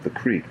carried her up the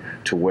creek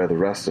to where the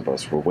rest of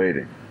us were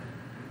waiting.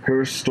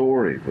 Her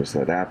story was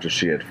that after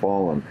she had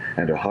fallen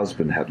and her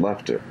husband had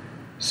left her,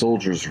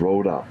 soldiers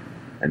rode up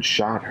and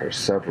shot her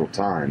several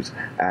times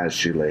as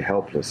she lay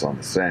helpless on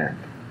the sand.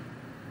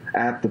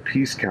 At the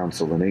Peace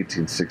Council in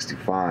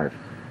 1865,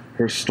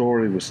 her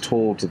story was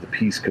told to the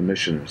peace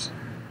commissioners,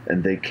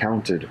 and they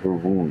counted her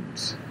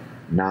wounds,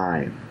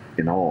 9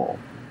 in all,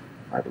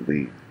 I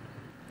believe.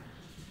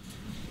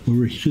 We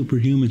were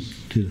superhuman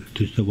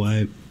to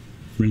survive,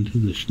 run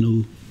through the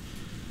snow,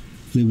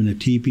 live in a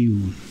teepee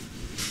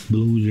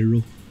below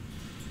zero.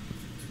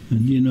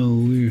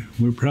 And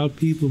we're proud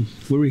people.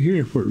 We're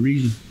here for a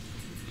reason.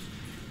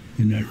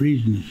 And that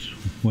reason is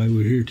why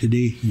we're here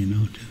today,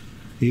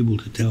 able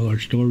to tell our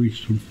stories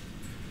from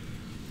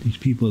these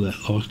people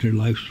that lost their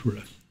lives for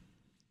us.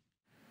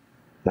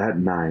 That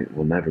night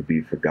will never be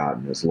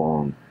forgotten as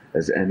long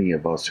as any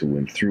of us who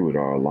went through it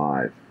are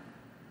alive.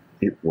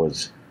 It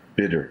was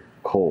bitter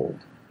cold.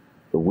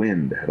 The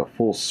wind had a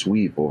full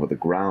sweep over the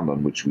ground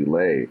on which we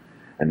lay,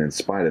 and in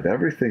spite of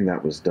everything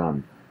that was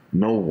done,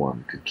 no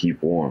one could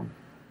keep warm.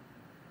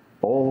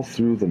 All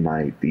through the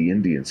night, the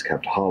Indians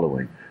kept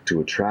hollowing to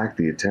attract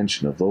the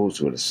attention of those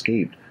who had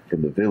escaped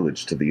from the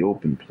village to the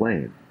open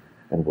plain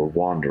and were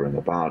wandering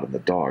about in the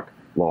dark,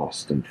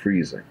 lost and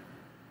freezing.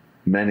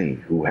 Many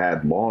who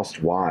had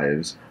lost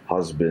wives,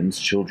 husbands,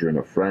 children,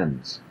 or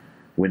friends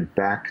went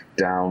back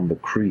down the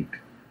creek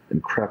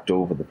and crept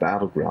over the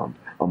battleground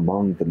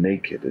among the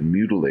naked and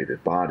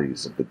mutilated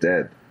bodies of the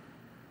dead.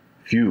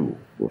 Few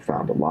were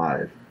found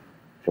alive,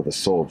 for the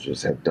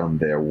soldiers had done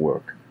their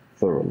work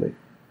thoroughly.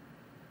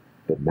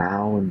 But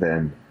now and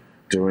then,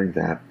 during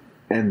that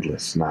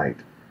endless night,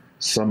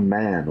 some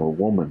man or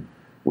woman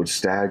would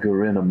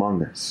stagger in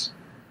among us,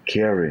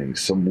 carrying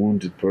some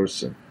wounded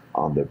person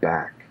on their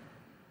back.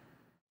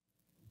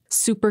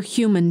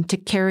 Superhuman to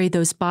carry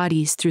those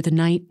bodies through the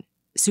night,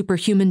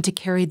 superhuman to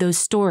carry those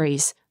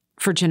stories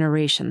for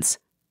generations.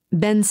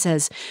 Ben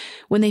says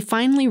when they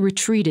finally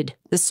retreated,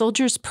 the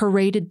soldiers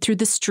paraded through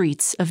the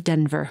streets of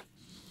Denver.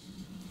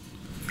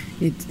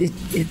 It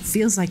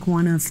feels like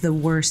one of the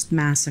worst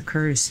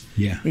massacres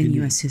in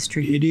U.S.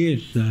 history. It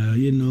is.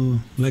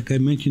 Like I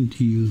mentioned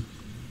to you,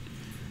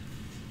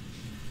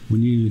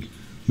 when you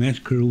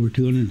massacre over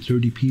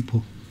 230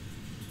 people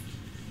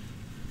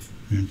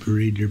and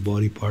parade their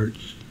body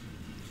parts,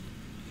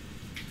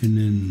 and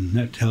then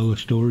not tell a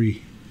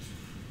story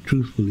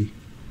truthfully.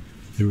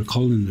 They were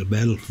calling it a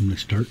battle from the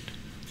start.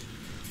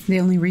 They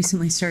only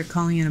recently started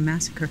calling it a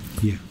massacre.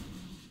 Yeah.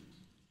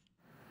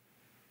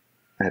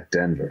 At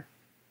Denver,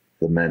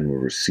 the men were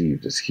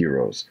received as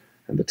heroes,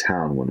 and the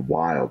town went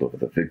wild over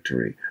the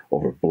victory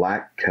over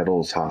Black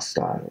Kettle's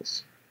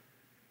hostiles.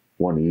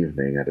 One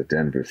evening at a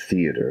Denver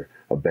theater,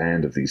 a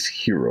band of these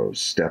heroes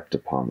stepped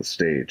upon the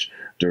stage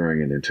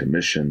during an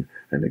intermission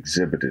and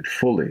exhibited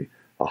fully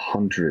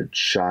 100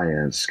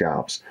 Cheyenne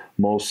scalps,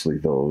 mostly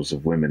those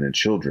of women and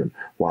children,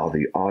 while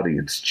the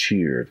audience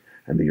cheered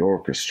and the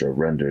orchestra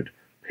rendered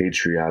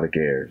patriotic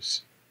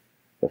airs.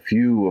 A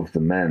few of the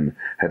men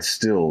had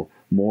still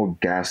more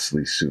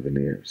ghastly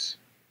souvenirs.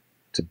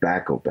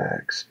 Tobacco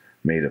bags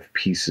made of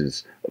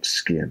pieces of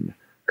skin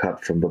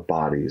cut from the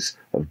bodies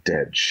of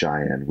dead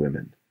Cheyenne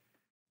women.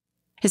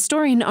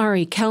 Historian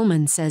Ari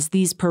Kelman says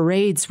these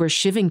parades were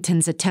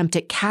Chivington's attempt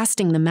at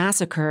casting the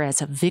massacre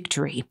as a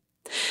victory.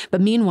 But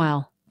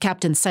meanwhile,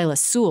 Captain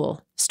Silas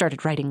Sewell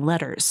started writing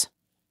letters.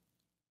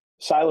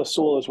 Silas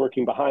Sewell is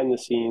working behind the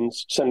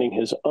scenes, sending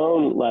his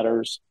own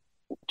letters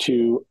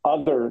to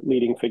other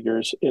leading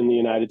figures in the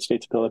United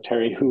States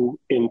military, who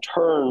in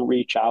turn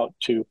reach out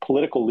to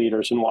political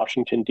leaders in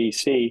Washington,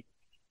 D.C.,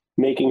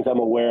 making them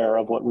aware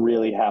of what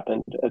really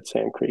happened at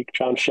Sand Creek.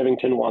 John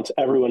Chivington wants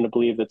everyone to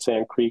believe that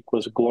Sand Creek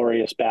was a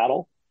glorious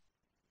battle.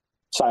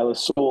 Silas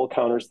Sewell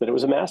counters that it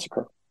was a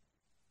massacre.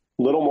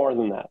 Little more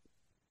than that.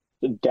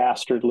 A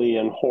dastardly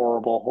and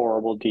horrible,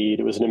 horrible deed.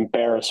 It was an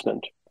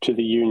embarrassment to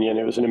the Union.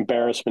 It was an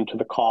embarrassment to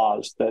the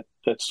cause that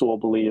Sewell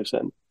believes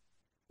in.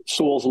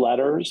 Sewell's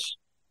letters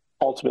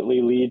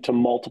ultimately lead to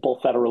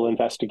multiple federal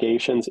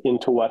investigations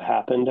into what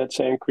happened at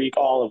Sand Creek,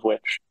 all of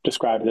which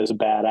describe it as a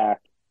bad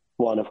act,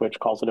 one of which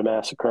calls it a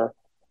massacre.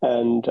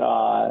 And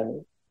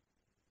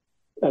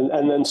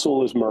then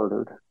Sewell is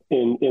murdered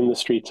in the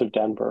streets of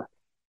Denver.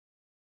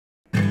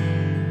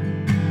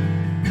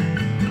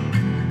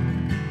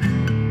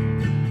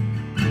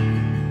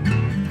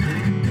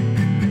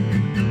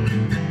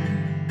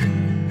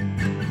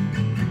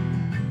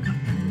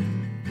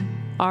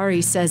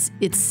 Ari says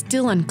it's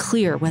still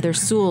unclear whether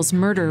Sewell's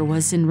murder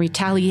was in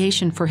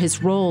retaliation for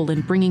his role in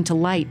bringing to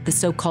light the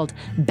so-called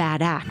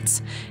bad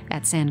acts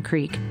at Sand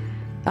Creek.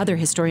 Other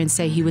historians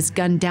say he was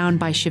gunned down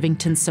by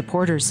Chivington's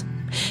supporters.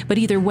 But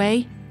either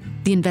way,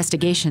 the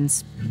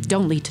investigations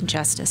don't lead to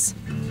justice.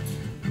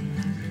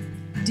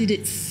 Did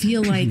it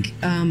feel like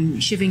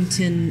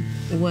Chivington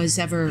was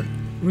ever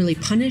really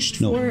punished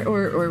for it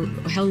or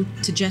held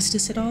to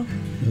justice at all?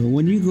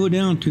 When you go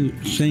down to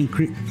Sand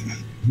Creek,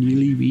 you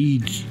leave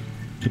Eads,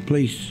 the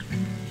place,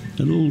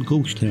 a little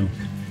ghost town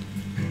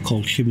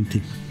called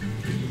Chivington.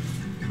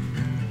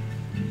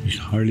 There's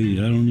hardly,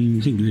 I don't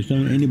even think there's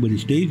not anybody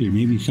stays there.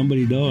 Maybe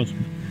somebody does.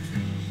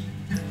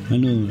 I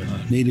know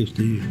natives,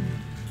 they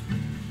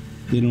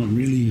don't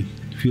really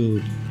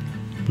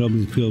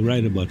probably feel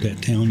right about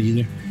that town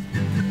either.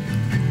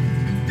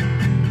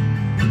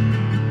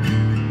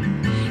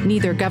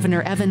 Neither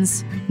Governor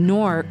Evans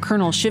nor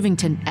Colonel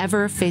Chivington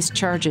ever faced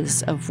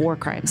charges of war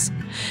crimes.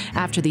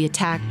 After the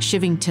attack,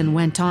 Chivington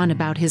went on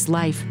about his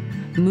life,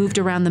 moved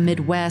around the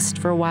Midwest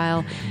for a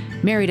while,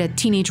 married a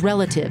teenage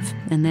relative,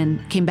 and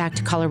then came back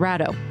to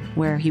Colorado,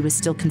 where he was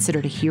still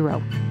considered a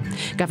hero.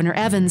 Governor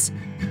Evans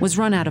was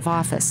run out of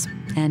office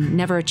and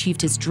never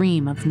achieved his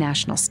dream of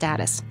national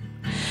status.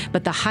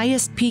 But the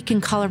highest peak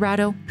in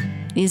Colorado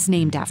is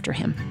named after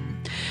him.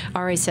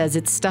 Ari says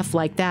it's stuff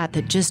like that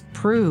that just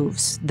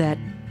proves that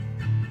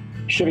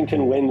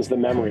Chivington wins the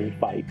memory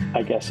fight,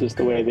 I guess is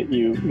the way that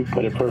you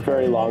put it, for a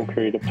very long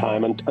period of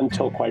time,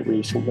 until quite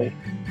recently,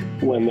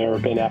 when there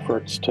have been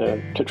efforts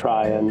to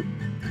try and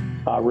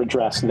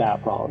redress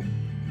that wrong.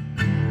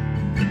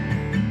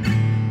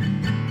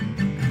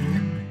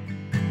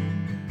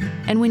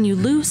 And when you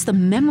lose the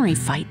memory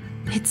fight,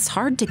 it's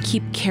hard to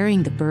keep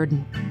carrying the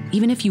burden,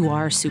 even if you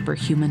are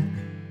superhuman.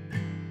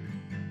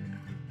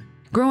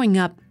 Growing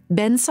up,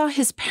 Ben saw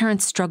his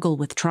parents struggle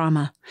with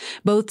trauma.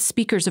 Both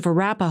speakers of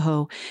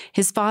Arapaho,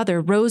 his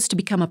father rose to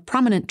become a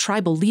prominent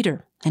tribal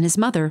leader, and his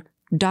mother,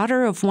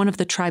 daughter of one of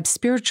the tribe's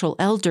spiritual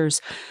elders,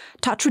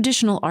 taught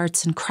traditional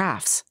arts and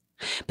crafts.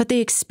 But they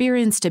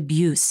experienced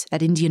abuse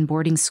at Indian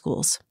boarding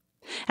schools.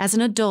 As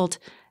an adult,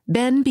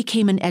 Ben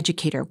became an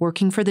educator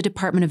working for the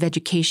Department of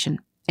Education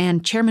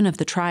and chairman of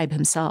the tribe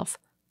himself.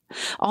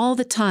 All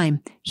the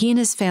time, he and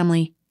his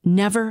family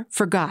never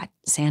forgot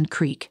Sand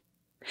Creek.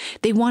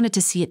 They wanted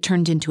to see it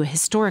turned into a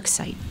historic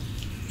site.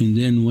 And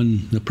then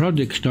when the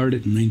project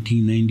started in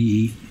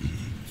 1998,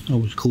 I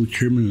was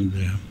co-chairman of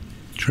the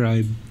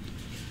tribe.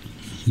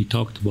 We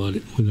talked about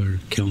it with our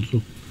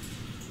council.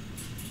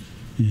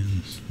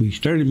 And we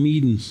started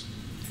meeting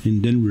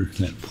in Denver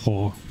that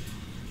fall.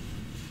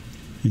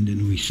 And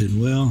then we said,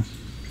 well,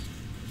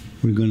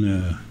 we're going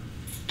to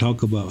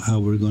talk about how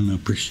we're going to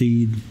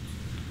proceed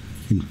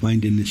in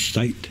finding this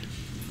site.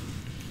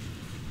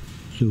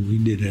 So we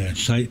did a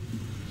site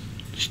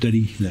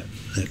study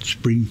that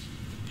spring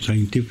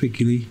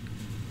scientifically.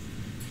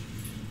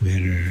 We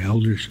had our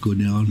elders go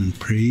down and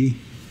pray.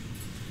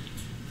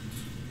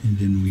 And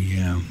then we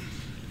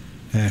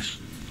asked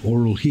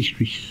oral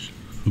histories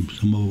from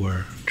some of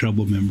our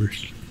tribal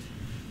members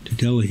to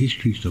tell the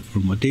histories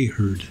from what they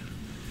heard,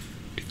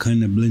 to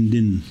kind of blend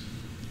in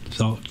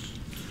thoughts,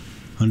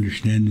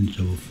 understandings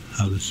of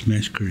how this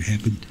massacre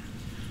happened.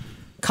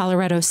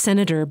 Colorado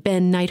Senator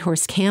Ben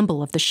Nighthorse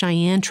Campbell of the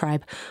Cheyenne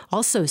tribe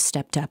also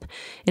stepped up,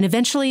 and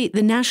eventually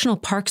the National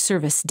Park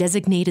Service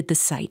designated the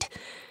site.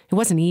 It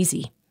wasn't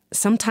easy.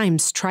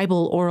 Sometimes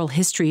tribal oral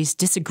histories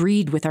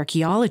disagreed with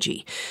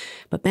archaeology.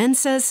 But Ben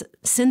says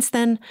since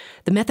then,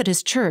 the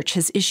Methodist Church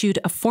has issued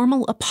a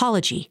formal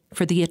apology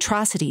for the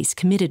atrocities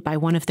committed by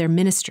one of their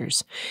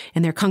ministers,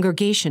 and their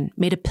congregation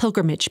made a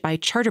pilgrimage by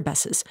charter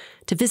buses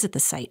to visit the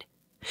site.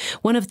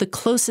 One of the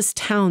closest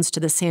towns to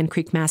the Sand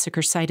Creek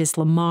Massacre site is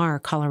Lamar,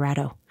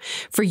 Colorado.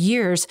 For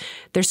years,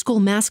 their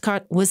school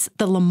mascot was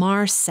the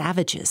Lamar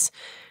Savages.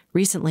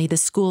 Recently, the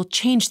school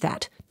changed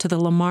that to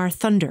the Lamar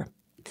Thunder.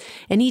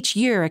 And each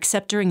year,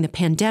 except during the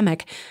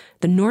pandemic,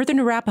 the Northern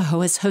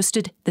Arapaho has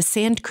hosted the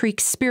Sand Creek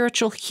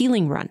Spiritual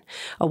Healing Run,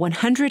 a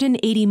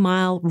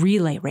 180-mile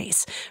relay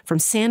race from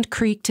Sand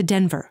Creek to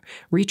Denver,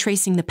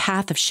 retracing the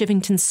path of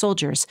Chivington's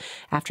soldiers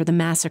after the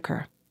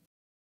massacre.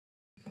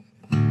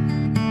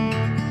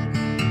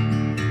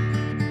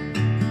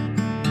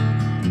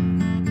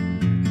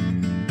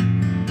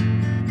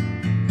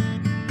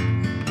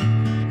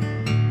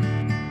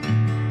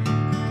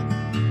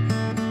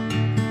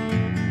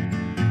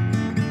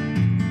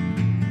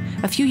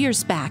 A few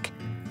years back,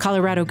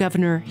 Colorado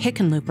Governor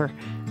Hickenlooper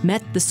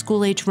met the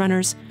school-age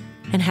runners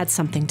and had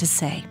something to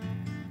say.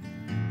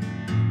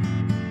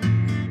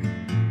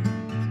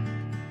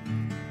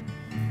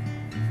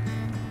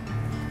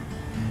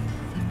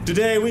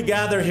 Today we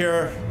gather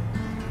here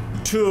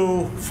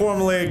to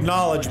formally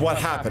acknowledge what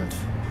happened,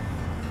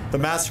 the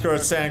massacre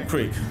at Sand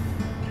Creek.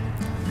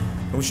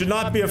 And we should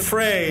not be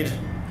afraid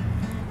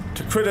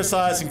to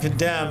criticize and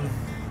condemn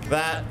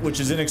that which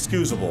is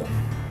inexcusable.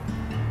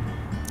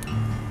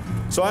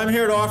 So I'm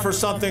here to offer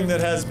something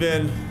that has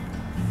been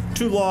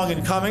too long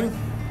in coming.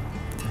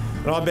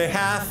 And on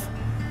behalf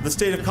of the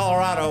state of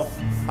Colorado,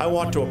 I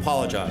want to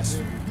apologize.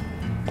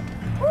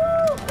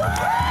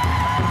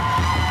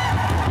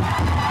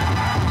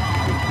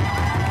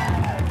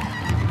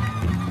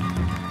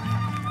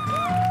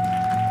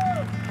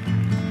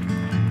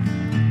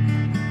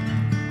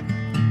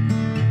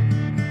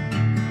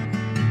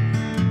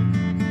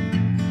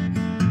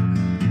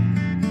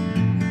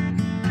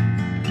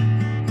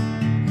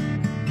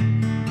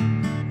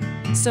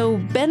 So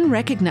Ben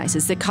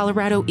recognizes that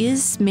Colorado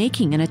is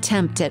making an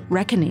attempt at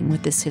reckoning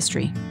with this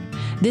history.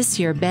 This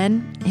year,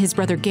 Ben, his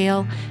brother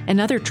Gale, and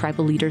other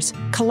tribal leaders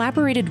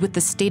collaborated with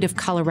the state of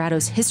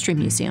Colorado's History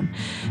Museum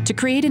to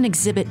create an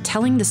exhibit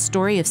telling the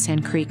story of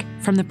Sand Creek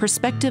from the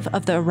perspective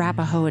of the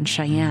Arapaho and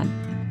Cheyenne.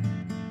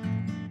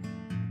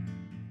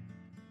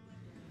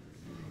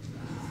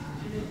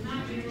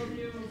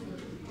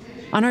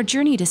 On our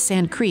journey to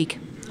Sand Creek,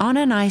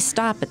 Anna and I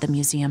stop at the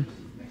museum.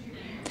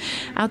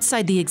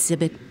 Outside the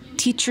exhibit,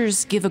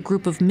 teachers give a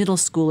group of middle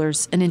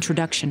schoolers an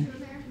introduction.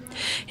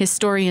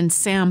 Historian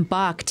Sam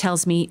Bach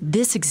tells me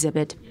this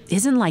exhibit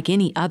isn't like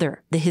any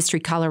other the History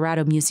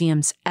Colorado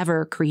museums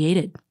ever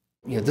created.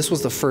 This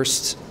was the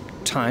first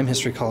time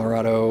History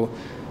Colorado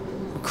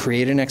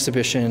created an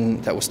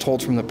exhibition that was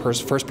told from the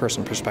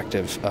first-person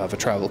perspective of a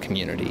tribal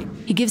community.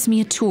 He gives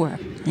me a tour,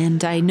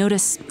 and I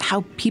notice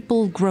how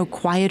people grow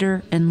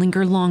quieter and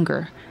linger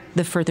longer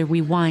the further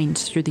we wind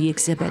through the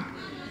exhibit.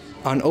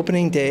 On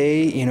opening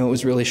day, it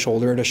was really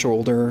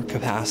shoulder-to-shoulder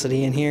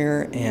capacity in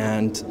here,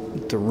 and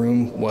the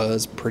room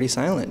was pretty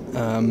silent.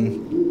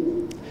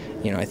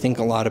 I think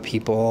a lot of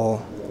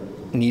people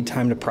need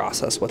time to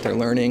process what they're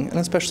learning, and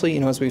especially,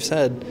 as we've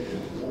said,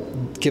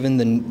 given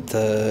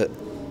the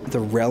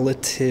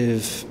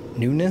relative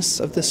newness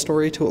of this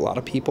story to a lot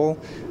of people,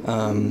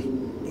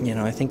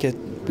 I think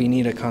we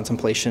need a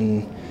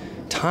contemplation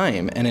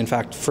time, and in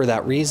fact, for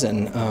that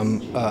reason,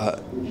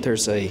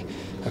 there's a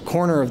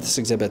corner of this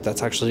exhibit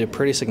that's actually a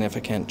pretty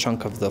significant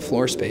chunk of the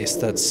floor space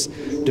that's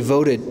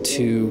devoted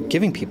to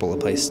giving people a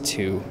place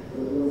to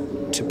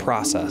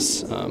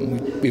process.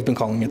 We've been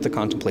calling it the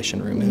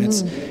contemplation room, and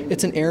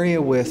it's an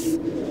area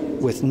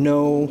with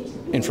no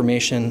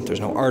information. There's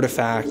no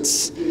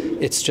artifacts.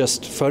 It's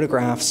just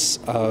photographs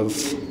of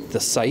the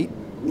site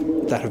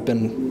that have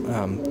been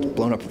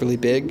blown up really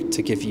big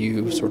to give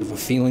you sort of a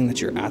feeling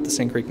that you're at the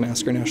Sand Creek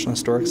Massacre National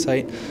Historic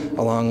Site,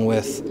 along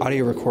with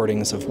audio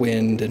recordings of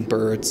wind and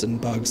birds and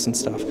bugs and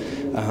stuff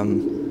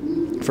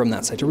from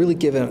that site to really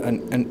give it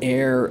an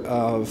air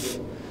of,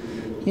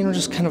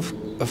 just kind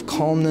of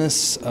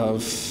calmness,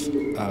 of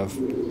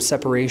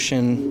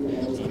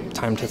separation,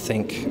 time to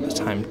think,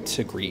 time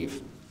to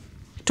grieve.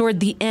 Toward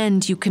the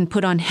end, you can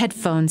put on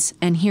headphones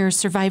and hear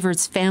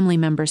survivors' family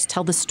members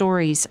tell the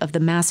stories of the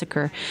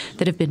massacre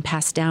that have been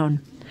passed down,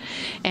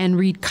 and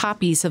read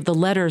copies of the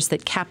letters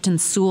that Captain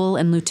Sewell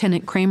and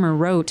Lieutenant Kramer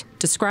wrote,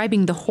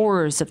 describing the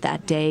horrors of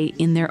that day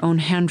in their own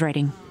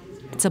handwriting.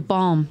 It's a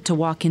balm to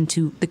walk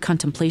into the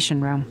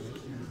contemplation room.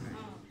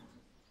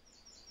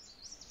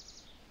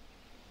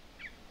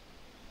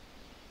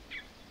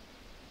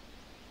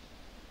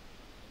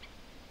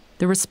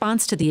 The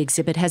response to the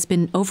exhibit has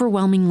been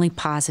overwhelmingly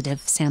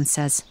positive, Sam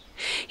says.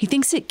 He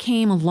thinks it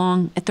came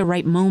along at the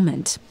right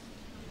moment.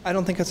 I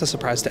don't think it's a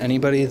surprise to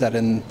anybody that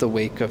in the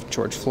wake of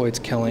George Floyd's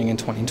killing in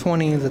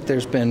 2020 that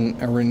there's been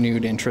a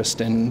renewed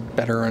interest in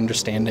better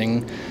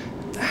understanding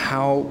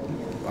how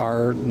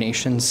our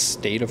nation's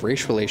state of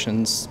race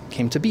relations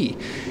came to be.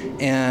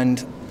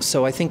 And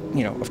so I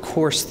think, of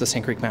course, the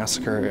Sand Creek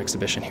Massacre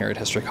exhibition here at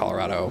History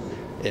Colorado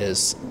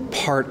is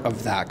part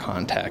of that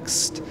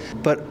context.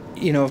 But,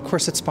 of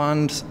course, it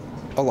spawned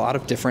a lot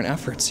of different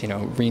efforts.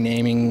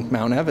 Renaming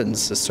Mount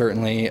Evans is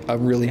certainly a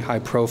really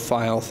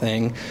high-profile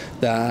thing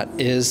that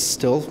is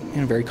still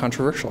very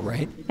controversial,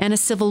 right? And a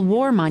Civil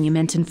War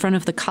monument in front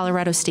of the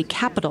Colorado State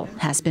Capitol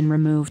has been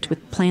removed,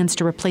 with plans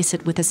to replace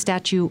it with a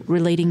statue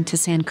relating to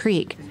Sand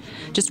Creek.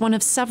 Just one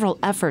of several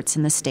efforts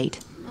in the state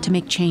to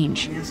make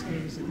change.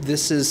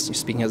 This is,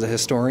 speaking as a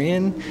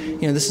historian,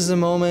 this is a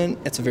moment,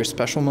 it's a very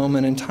special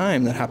moment in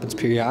time that happens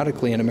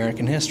periodically in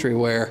American history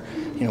where,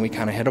 we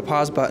kind of hit a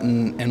pause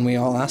button and we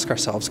all ask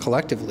ourselves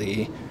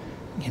collectively,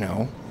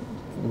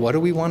 what do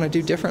we want to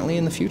do differently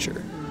in the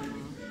future?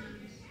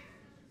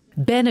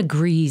 Ben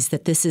agrees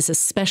that this is a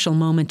special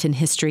moment in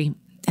history,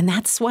 and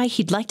that's why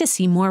he'd like to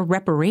see more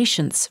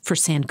reparations for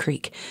Sand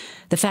Creek.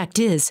 The fact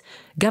is,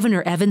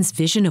 Governor Evans'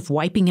 vision of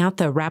wiping out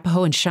the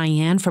Arapaho and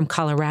Cheyenne from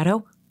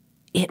Colorado,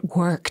 it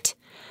worked.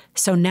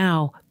 So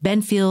now,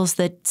 Ben feels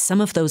that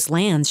some of those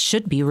lands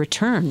should be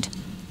returned.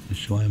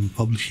 So I'm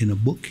publishing a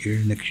book here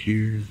next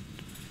year.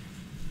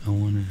 I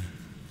want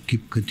to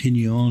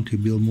continue on to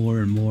build more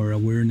and more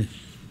awareness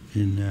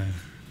in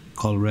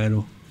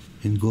Colorado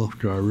and go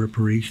after our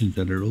reparations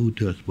that are owed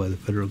to us by the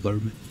federal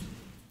government.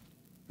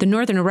 The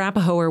Northern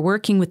Arapaho are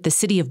working with the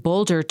city of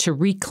Boulder to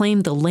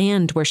reclaim the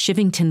land where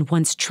Shivington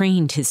once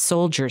trained his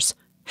soldiers.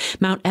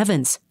 Mount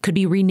Evans could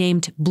be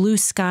renamed Blue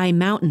Sky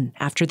Mountain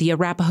after the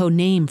Arapaho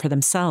name for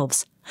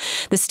themselves.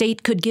 The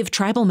state could give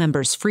tribal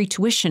members free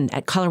tuition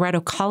at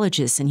Colorado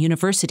colleges and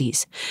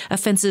universities.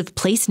 Offensive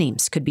place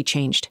names could be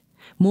changed.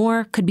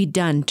 More could be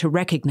done to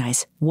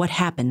recognize what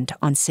happened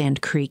on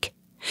Sand Creek.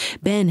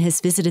 Ben has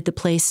visited the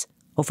place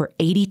over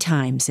 80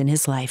 times in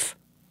his life.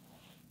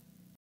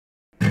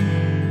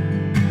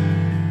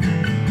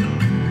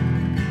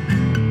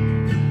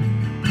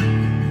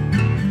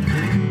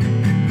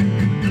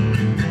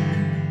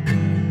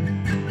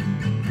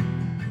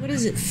 What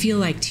does it feel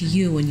like to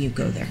you when you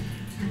go there?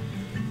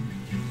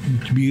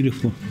 It's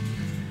beautiful.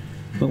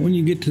 But when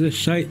you get to the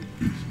site,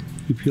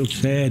 you feel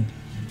sad.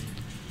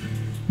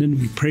 Then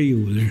we pray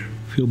over there.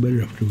 Feel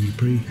better after we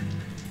pray.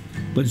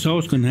 But it's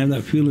always going to have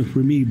that feeling for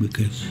me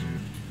because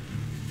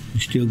you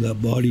still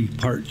got body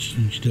parts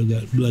and you still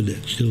got blood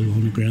that's still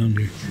on the ground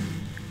there.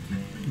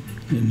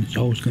 And it's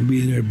always going to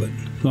be there, but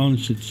as long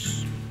as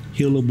it's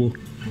healable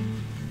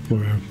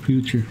for our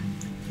future,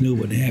 know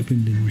what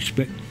happened and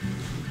respect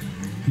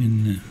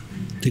and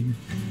to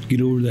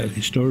get over that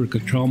historical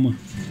trauma,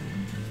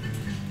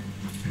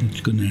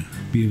 it's going to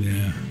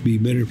be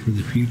better for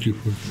the future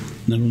for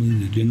not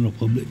only the general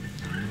public,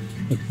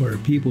 but for our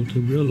people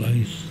to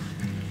realize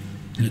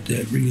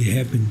that really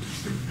happened,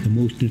 the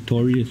most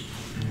notorious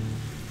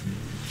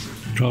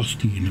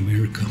atrocity in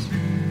America.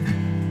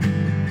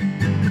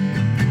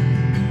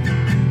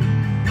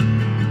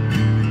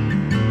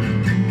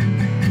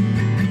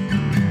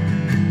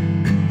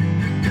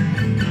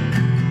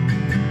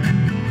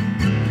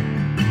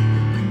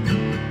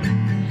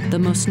 The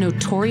most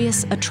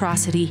notorious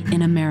atrocity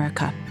in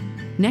America.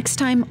 Next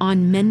time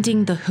on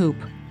Mending the Hoop,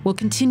 we'll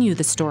continue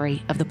the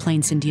story of the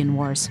Plains Indian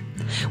Wars.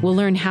 We'll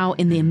learn how,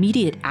 in the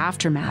immediate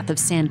aftermath of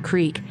Sand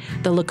Creek,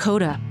 the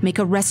Lakota make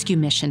a rescue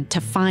mission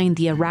to find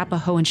the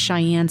Arapaho and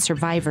Cheyenne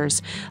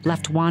survivors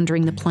left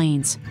wandering the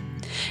plains,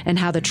 and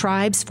how the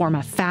tribes form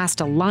a fast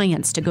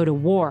alliance to go to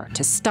war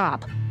to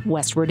stop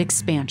westward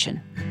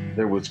expansion.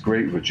 There was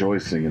great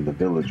rejoicing in the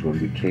village when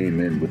we came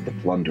in with the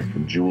plunder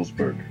from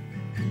Julesburg.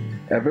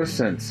 Ever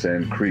since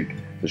Sand Creek,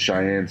 the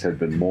Cheyennes had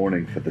been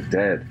mourning for the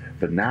dead,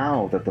 but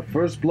now that the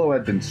first blow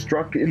had been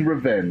struck in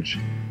revenge,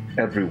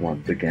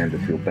 everyone began to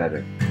feel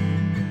better.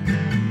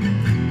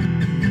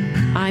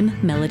 I'm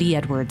Melody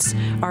Edwards.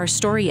 Our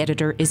story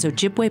editor is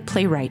Ojibwe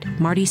playwright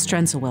Marty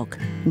Strenzewilk.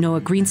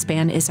 Noah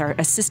Greenspan is our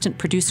assistant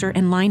producer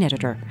and line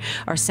editor.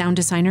 Our sound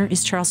designer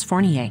is Charles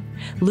Fournier.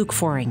 Luke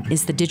Foring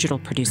is the digital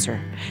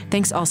producer.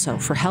 Thanks also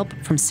for help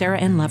from Sarah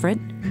N. Leverett,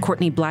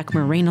 Courtney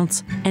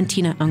Blackmer-Reynolds, and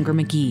Tina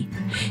Unger-McGee.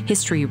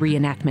 History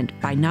reenactment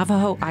by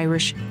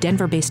Navajo-Irish,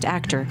 Denver-based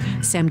actor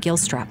Sam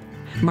Gilstrap,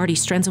 Marty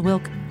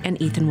Strenzewilk,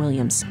 and Ethan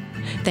Williams.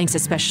 Thanks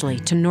especially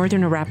to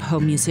Northern Arapaho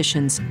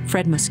musicians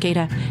Fred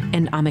Mosqueda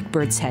and Amik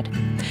Birdshead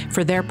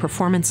for their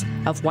performance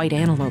of White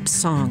Antelope's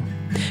song.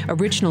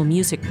 Original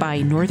music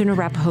by Northern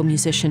Arapaho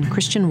musician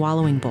Christian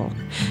Wallowing Bull.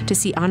 To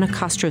see Ana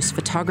Castro's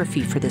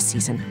photography for this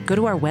season, go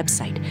to our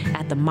website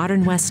at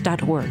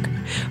themodernwest.org.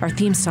 Our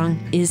theme song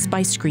is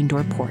by Screen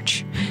Door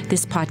Porch.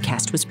 This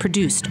podcast was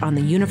produced on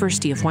the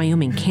University of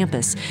Wyoming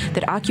campus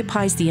that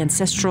occupies the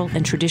ancestral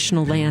and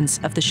traditional lands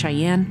of the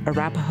Cheyenne,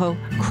 Arapaho,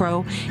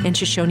 Crow, and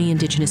Shoshone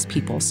indigenous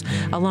peoples,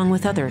 along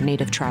with other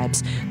native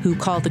tribes who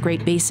call the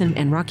Great Basin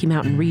and Rocky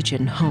Mountain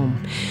region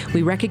home.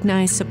 We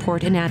recognize,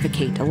 support, and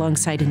advocate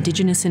alongside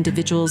indigenous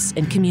individuals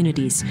and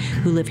communities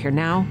who live here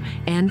now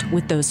and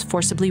with those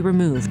forcibly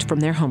removed from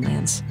their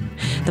homelands.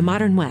 The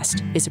Modern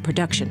West is a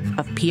production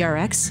of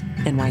PRX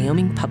and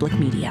Wyoming Public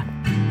Media.